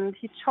you? And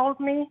he told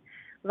me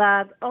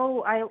that,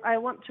 I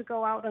want to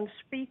go out and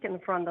speak in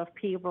front of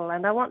people,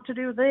 and I want to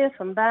do this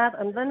and that.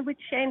 And then we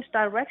changed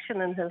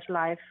direction in his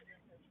life.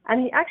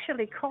 And he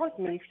actually called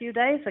me a few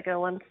days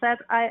ago and said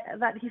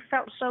that he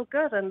felt so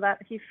good, and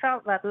that he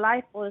felt that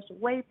life was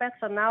way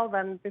better now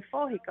than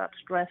before he got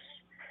stressed.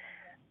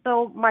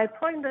 So my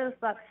point is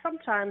that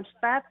sometimes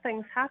bad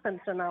things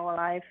happen in our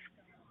life,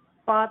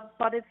 but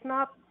it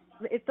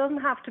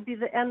doesn't have to be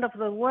the end of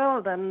the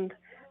world. And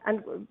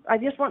I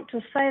just want to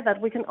say that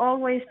we can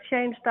always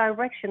change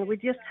direction. We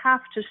just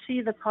have to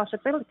see the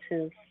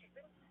possibilities.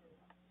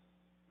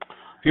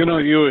 You know,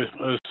 you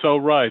are so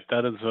right.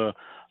 That is a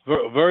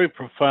very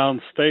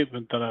profound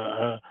statement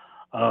that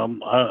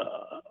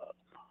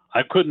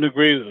I couldn't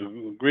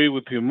agree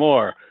with you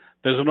more.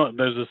 There's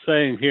a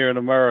saying here in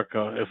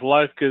America: if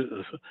life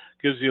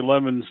gives you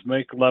lemons,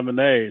 make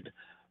lemonade.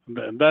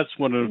 And that's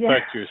what, in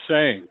effect, you're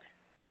saying.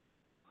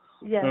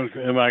 Yes.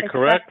 Am I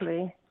correct?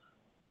 Exactly.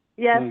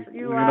 Yes,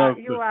 you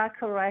are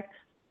correct.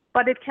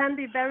 But it can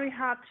be very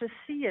hard to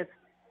see it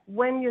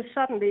when you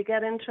suddenly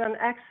get into an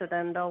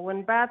accident or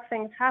when bad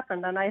things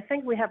happen. And I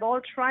think we have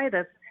all tried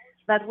it,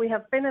 that we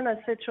have been in a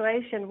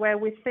situation where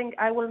we think,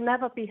 I will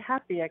never be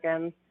happy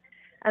again.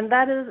 And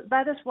that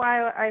is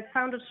why I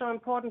found it so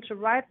important to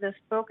write this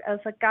book as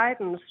a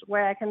guidance,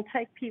 where I can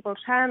take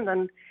people's hand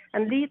and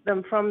lead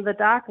them from the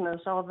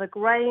darkness or the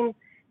gray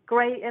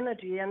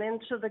energy and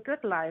into the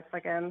good life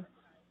again.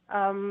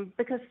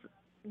 Because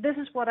this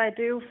is what I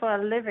do for a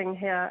living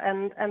here,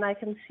 and I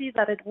can see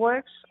that it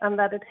works and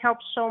that it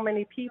helps so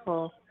many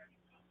people.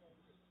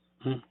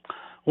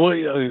 Well,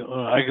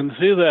 I can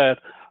see that.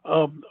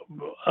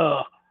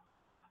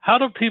 How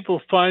do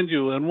people find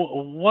you, and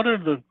what are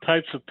the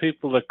types of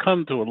people that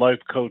come to a life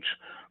coach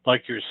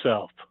like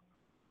yourself?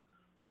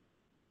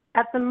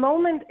 At the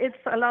moment,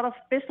 it's a lot of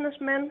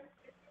businessmen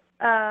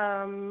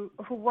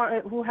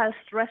who has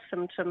stress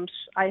symptoms.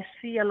 I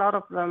see a lot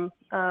of them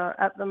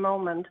at the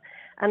moment.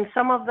 And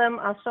some of them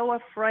are so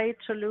afraid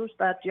to lose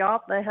their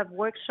job. They have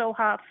worked so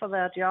hard for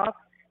their job.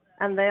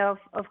 And they are,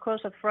 of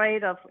course,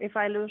 afraid of, if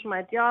I lose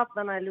my job,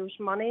 then I lose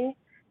money.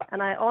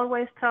 And I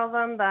always tell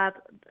them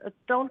that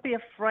don't be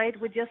afraid.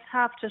 We just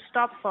have to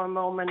stop for a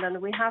moment,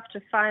 and we have to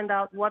find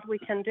out what we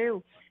can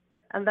do.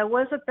 And there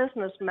was a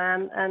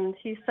businessman, and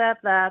he said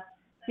that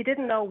he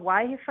didn't know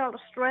why he felt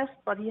stressed,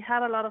 but he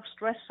had a lot of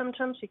stress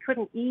symptoms. He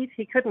couldn't eat.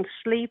 He couldn't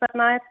sleep at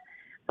night.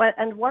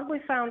 And what we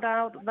found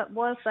out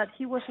was that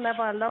he was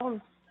never alone.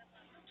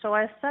 So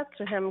I said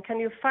to him, can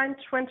you find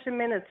 20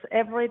 minutes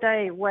every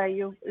day where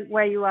you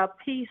are at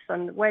peace,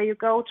 and where you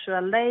go to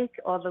a lake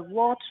or the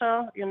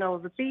water,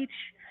 the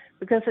beach,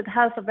 because it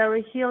has a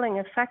very healing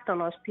effect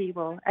on us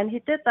people. And he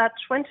did that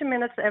 20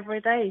 minutes every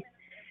day.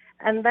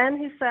 And then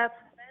he said,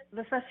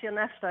 the session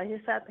after,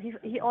 he said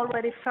he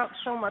already felt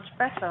so much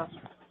better.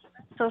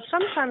 So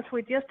sometimes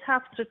we just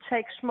have to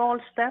take small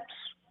steps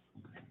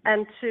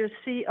and to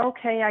see,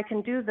 okay, I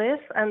can do this.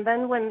 And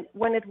then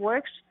when it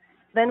works,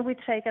 then we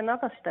take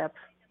another step.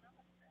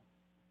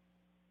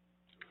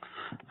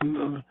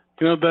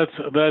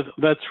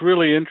 That's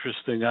really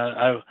interesting.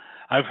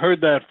 I've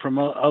heard that from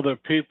other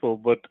people,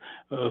 but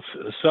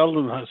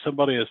seldom has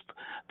somebody has.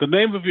 The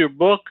name of your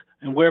book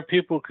and where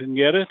people can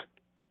get it?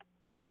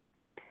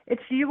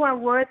 It's You Are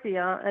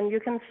Worthier, and you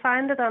can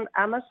find it on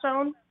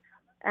Amazon.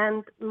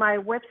 And my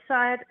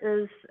website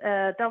is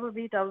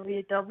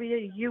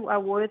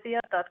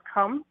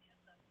www.youareworthier.com.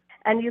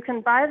 And you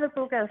can buy the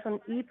book as an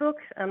ebook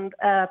and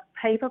a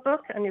paper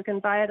book, and you can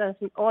buy it as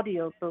an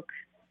audio book.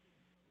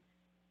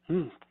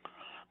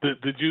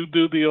 Did you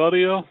do the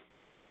audio?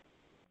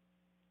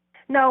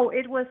 No,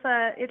 it was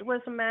a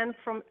man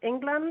from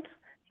England,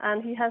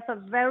 and he has a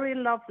very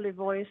lovely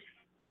voice.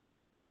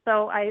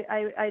 So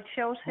I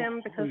chose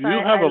him because you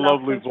have a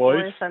lovely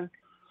voice. And,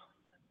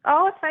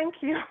 oh,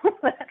 thank you.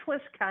 That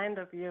was kind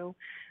of you.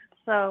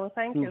 So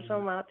thank you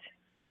so much.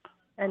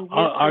 And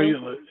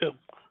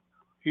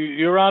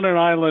you're on an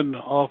island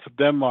off of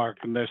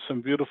Denmark, and there's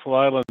some beautiful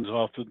islands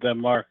off of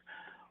Denmark.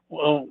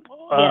 Well,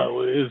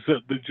 yes.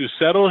 Did you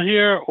settle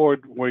here, or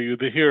were you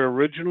here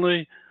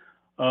originally?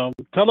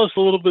 Tell us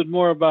a little bit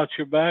more about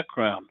your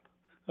background.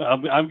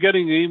 I'm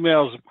getting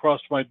emails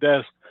across my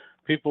desk,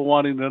 people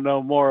wanting to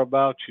know more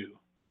about you.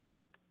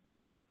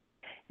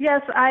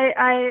 Yes,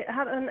 I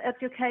had an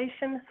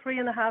education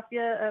 3.5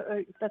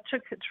 years. That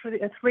took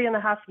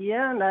 3.5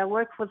 years, and I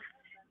worked with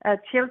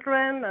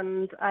children,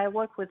 and I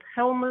worked with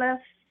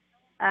homeless,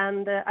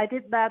 and I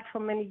did that for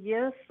many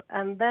years.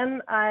 And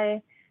then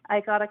I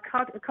got a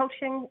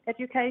coaching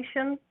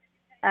education,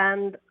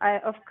 and I,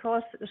 of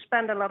course,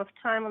 spent a lot of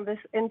time on this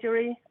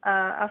injury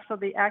after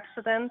the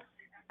accident.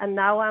 And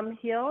now I'm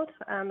healed,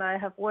 and I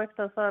have worked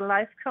as a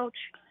life coach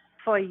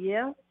for a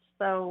year.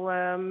 So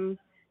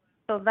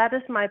that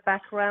is my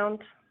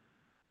background.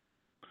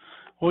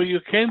 Well, you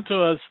came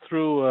to us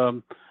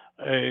through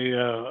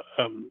a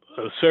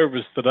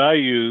service that I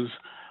use.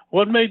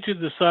 What made you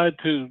decide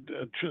to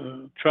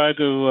try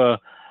to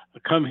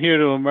come here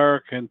to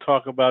America and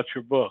talk about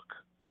your book?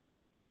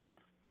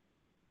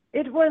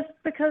 It was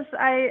because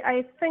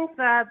I think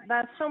that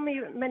there's so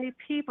many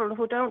people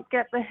who don't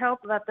get the help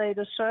that they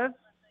deserve.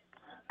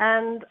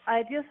 And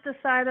I just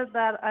decided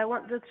that I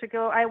wanted to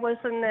go. I was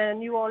in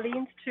New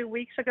Orleans 2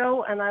 weeks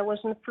ago, and I was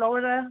in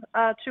Florida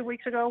 2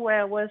 weeks ago,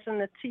 where I was in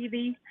the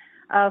TV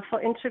for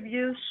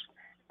interviews.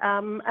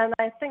 And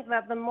I think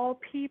that the more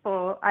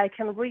people I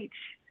can reach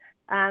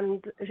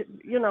and,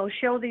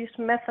 show these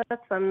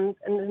methods and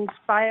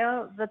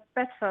inspire, the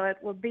better it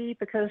will be,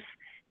 because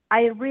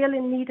I really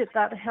needed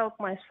that help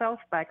myself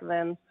back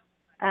then.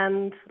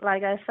 And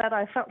like I said,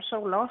 I felt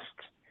so lost.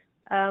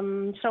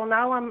 So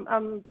now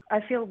I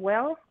feel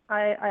well.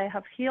 I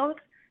have healed,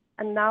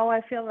 and now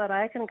I feel that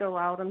I can go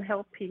out and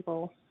help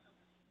people.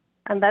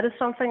 And that is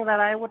something that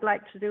I would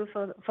like to do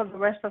for the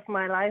rest of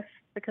my life,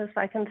 because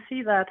I can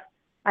see that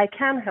I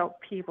can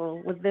help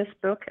people with this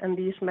book and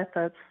these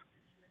methods.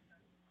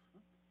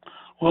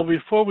 Well,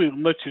 before we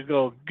let you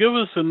go, give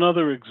us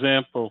another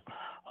example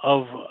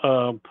of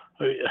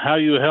how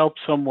you help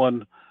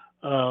someone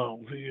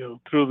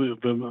through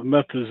the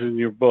methods in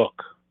your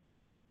book.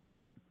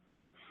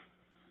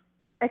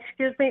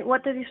 Excuse me,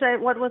 what did you say?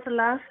 What was the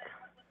last?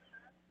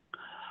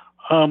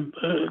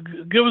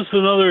 Give us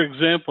another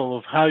example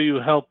of how you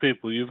help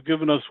people. You've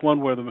given us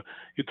one where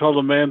you told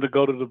a man to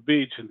go to the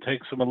beach and take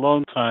some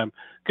alone time.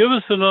 Give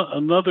us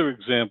another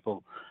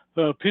example.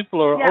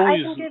 People are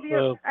always...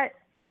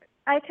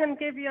 I can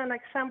give you an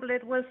example.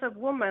 It was a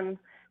woman,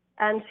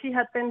 and she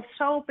had been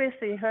so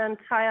busy her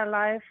entire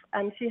life,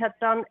 and she had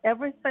done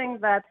everything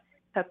that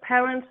her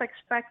parents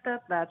expected,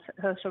 that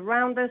her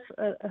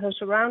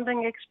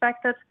surrounding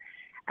expected.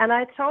 And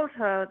I told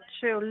her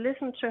to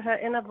listen to her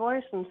inner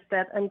voice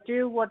instead and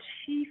do what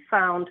she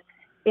found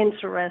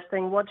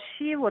interesting, what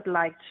she would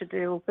like to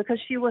do, because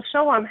she was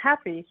so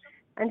unhappy.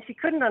 And she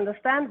couldn't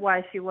understand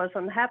why she was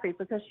unhappy,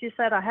 because she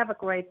said, I have a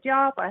great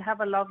job, I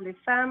have a lovely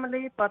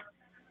family, but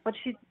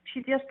she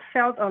just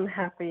felt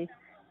unhappy.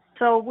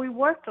 So we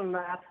worked on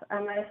that,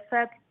 and I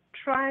said,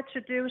 try to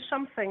do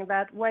something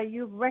that where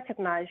you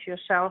recognize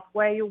yourself,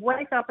 where you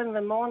wake up in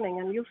the morning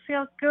and you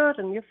feel good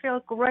and you feel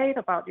great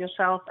about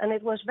yourself. And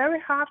it was very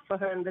hard for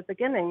her in the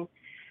beginning,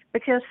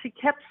 because she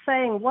kept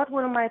saying, what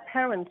will my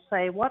parents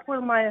say? What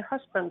will my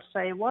husband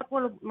say? What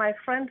will my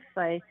friends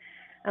say?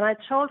 And I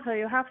told her,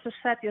 you have to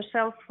set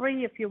yourself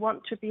free if you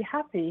want to be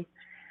happy.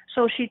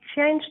 So she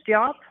changed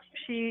jobs.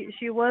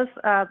 She was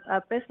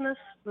a business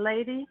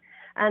lady,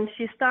 and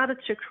she started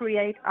to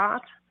create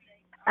art.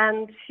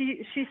 And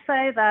she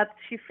say that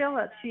she felt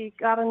that she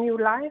got a new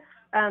life,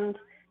 and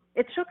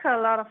it took her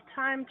a lot of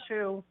time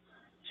to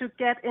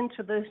get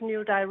into this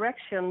new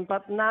direction.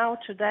 But now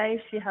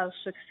today she has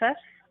success,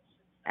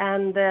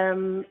 and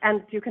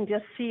you can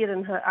just see it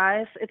in her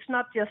eyes. It's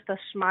not just a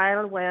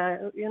smile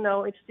where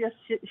it's just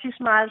she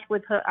smiles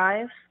with her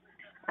eyes,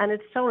 and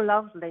it's so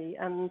lovely.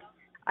 And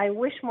I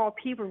wish more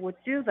people would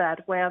do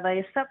that, where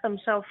they set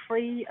themselves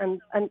free and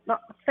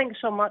not think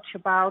so much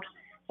about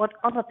what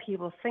other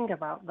people think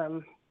about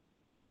them.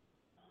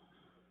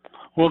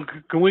 Well,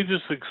 can we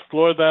just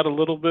explore that a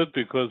little bit,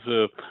 because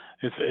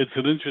it's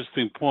an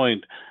interesting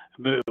point.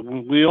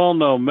 We all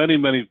know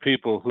many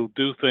people who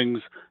do things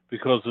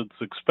because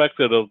it's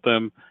expected of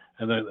them,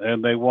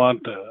 and they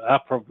want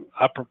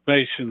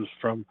approbations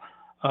from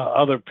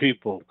other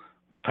people,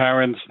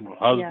 parents,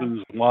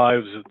 husbands,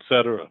 wives,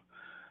 etc.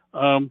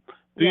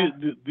 Do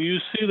you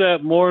see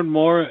that more and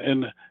more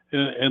in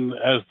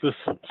as this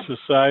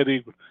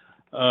society?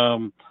 I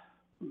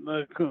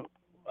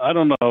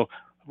don't know.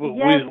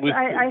 Yes, we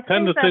I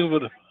tend to think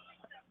of it.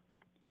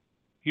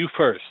 You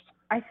first.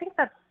 I think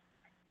that.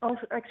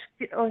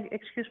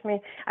 Excuse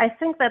me. I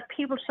think that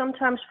people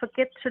sometimes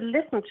forget to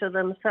listen to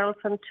themselves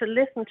and to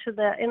listen to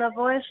their inner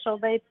voice, so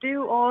they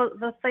do all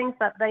the things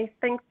that they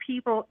think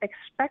people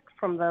expect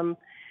from them.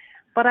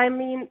 But I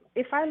mean,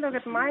 if I look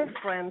at my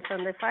friends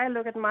and if I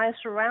look at my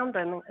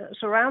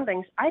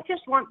surroundings, I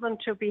just want them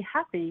to be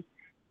happy.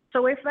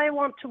 So if they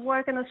want to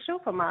work in a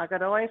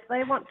supermarket, or if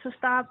they want to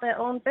start their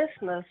own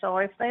business,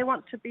 or if they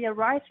want to be a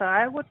writer,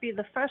 I would be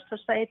the first to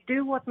say,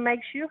 do what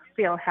makes you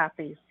feel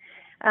happy.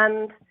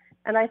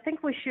 And I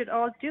think we should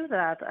all do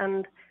that.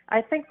 And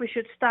I think we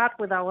should start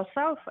with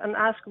ourselves and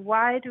ask,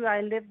 why do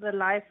I live the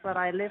life that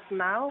I live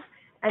now?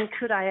 And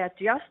could I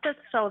adjust it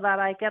so that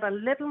I get a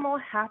little more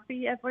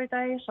happy every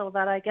day, so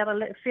that I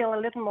feel a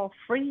little more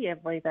free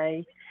every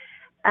day?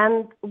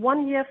 And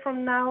 1 year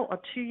from now or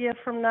 2 years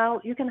from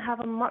now, you can have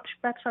a much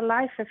better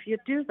life if you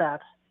do that.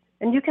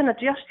 And you can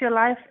adjust your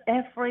life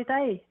every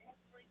day.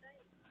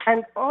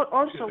 And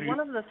also,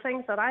 one of the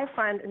things that I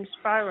find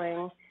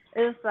inspiring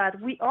is that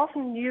we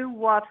often knew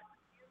what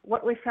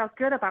we felt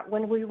good about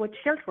when we were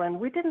children.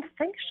 We didn't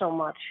think so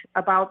much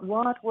about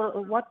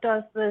what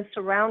does the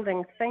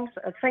surrounding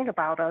think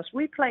about us.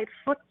 We played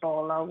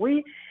football, or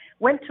we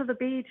went to the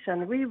beach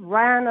and we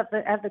ran at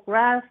the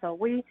grass, or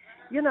we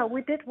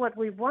did what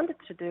we wanted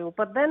to do.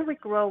 But then we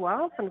grow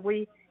up and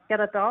we get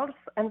adults,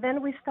 and then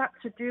we start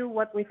to do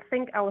what we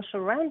think our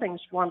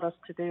surroundings want us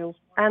to do.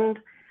 And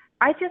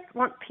I just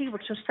want people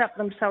to set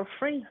themselves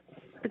free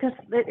because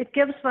it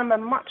gives them a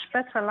much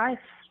better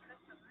life.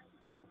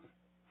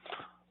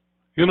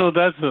 You know,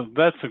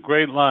 that's a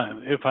great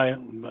line. If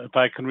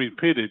I can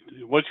repeat it,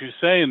 what you're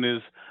saying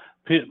is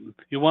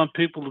you want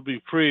people to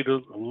be free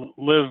to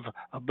live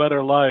a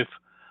better life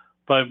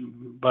by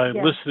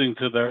listening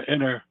to their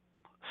inner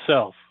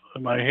self.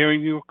 Am I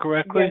hearing you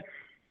correctly?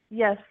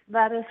 Yes,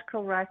 that is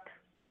correct.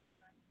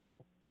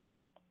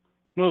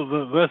 Well,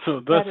 that's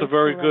a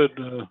very correct.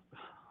 good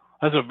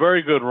that's a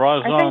very good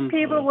raison I think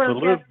people will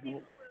to live.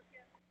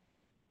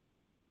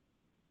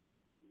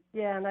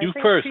 Yeah, and I you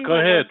think first. people Go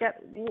ahead.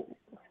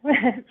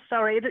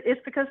 Sorry,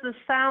 it's because the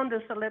sound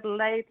is a little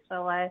late, so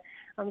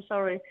I'm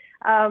sorry.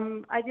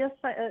 I just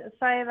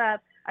say that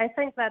I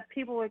think that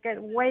people will get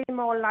way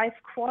more life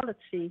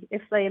quality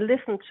if they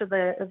listen to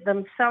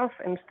themselves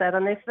instead,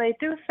 and if they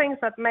do things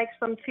that makes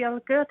them feel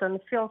good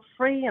and feel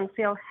free and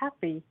feel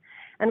happy,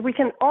 and we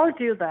can all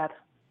do that.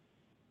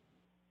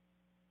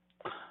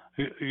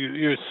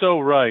 You're so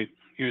right.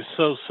 You're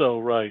so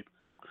right.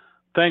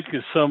 Thank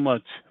you so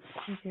much.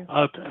 Thank you.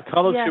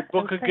 Tell us your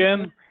book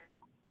again.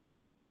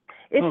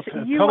 It's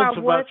okay. You Tell Are us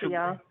about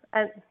Worthier,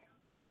 and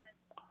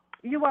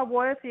You Are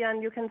Worthier,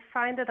 and you can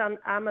find it on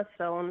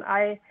Amazon.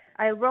 I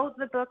wrote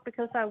the book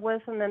because I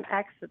was in an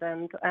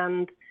accident,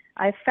 and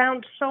I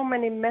found so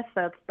many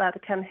methods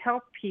that can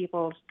help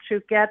people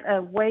to get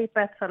a way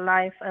better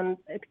life, and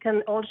it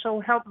can also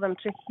help them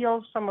to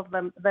heal some of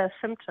their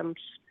symptoms.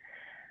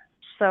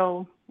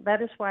 So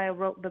that is why I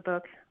wrote the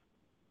book.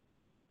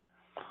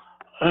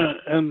 Let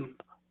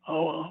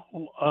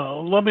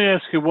me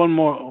ask you one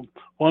more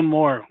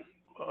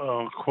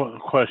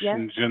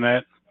question, yes?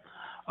 Jeanette.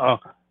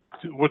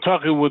 We're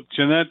talking with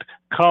Jeanette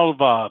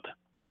Kildvad.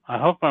 I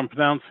hope I'm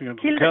pronouncing it.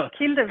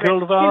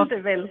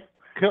 Kildvad.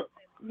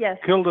 Yes.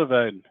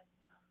 Kildvad.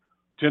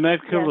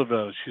 Jeanette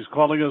Kildvad. Yes. She's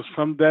calling us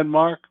from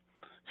Denmark.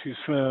 She's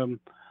a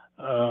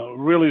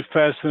really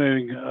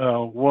fascinating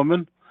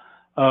woman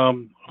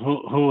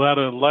who had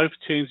a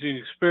life-changing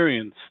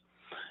experience.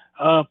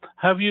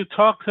 Have you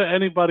talked to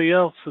anybody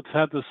else that's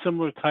had the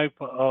similar type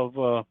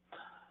of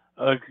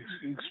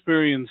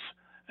experience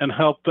and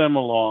helped them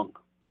along?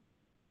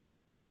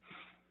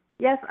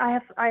 Yes,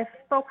 I've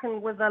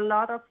spoken with a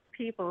lot of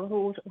people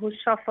who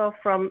suffer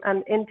from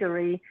an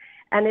injury,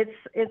 and it's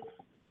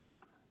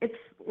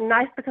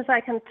nice because I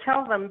can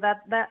tell them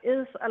that there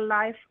is a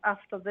life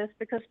after this,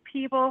 because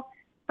people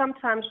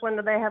sometimes when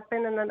they have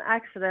been in an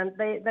accident,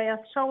 they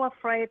are so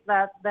afraid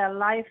that their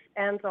life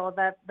ends or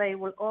that they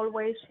will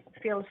always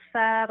feel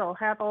sad or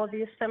have all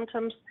these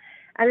symptoms.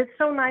 And it's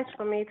so nice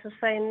for me to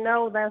say,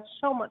 no, there's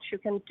so much you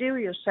can do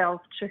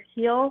yourself to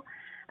heal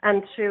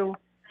and to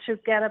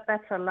get a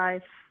better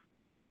life.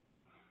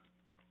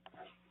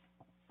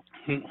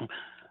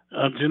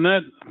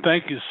 Jeanette,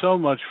 thank you so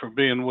much for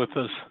being with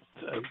us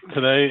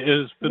today. It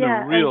has been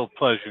a real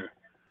pleasure.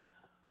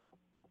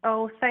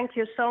 Oh, thank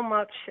you so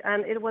much.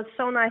 And it was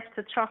so nice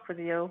to talk with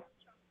you.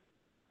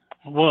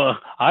 Well,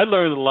 I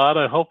learned a lot.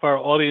 I hope our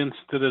audience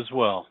did as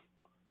well.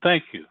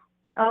 Thank you.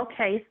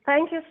 Okay.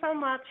 Thank you so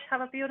much.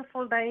 Have a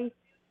beautiful day.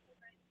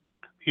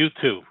 You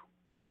too.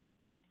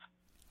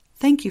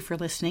 Thank you for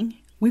listening.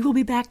 We will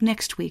be back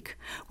next week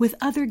with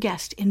other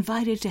guests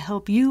invited to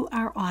help you,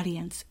 our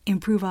audience,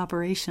 improve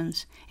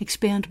operations,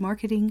 expand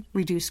marketing,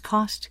 reduce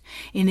cost,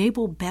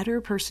 enable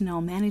better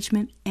personnel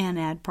management, and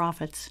add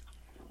profits.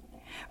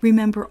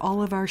 Remember,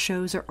 all of our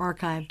shows are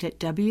archived at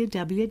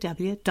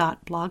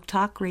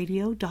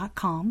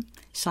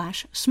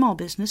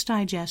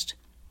www.blogtalkradio.com/smallbusinessdigest.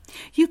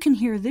 You can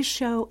hear this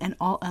show and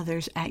all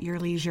others at your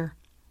leisure.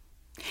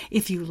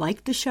 If you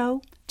like the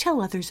show,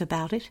 tell others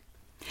about it.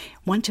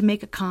 Want to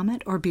make a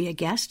comment or be a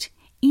guest?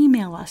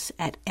 Email us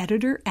at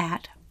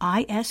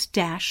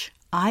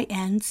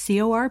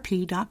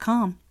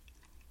editor@is-incorp.com.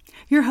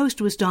 Your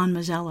host was Dawn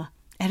Mazzella,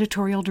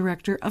 Editorial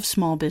Director of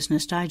Small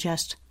Business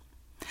Digest.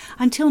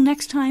 Until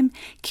next time,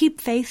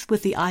 keep faith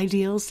with the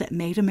ideals that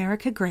made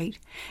America great,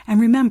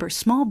 and remember,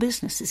 small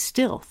business is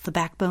still the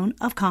backbone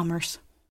of commerce.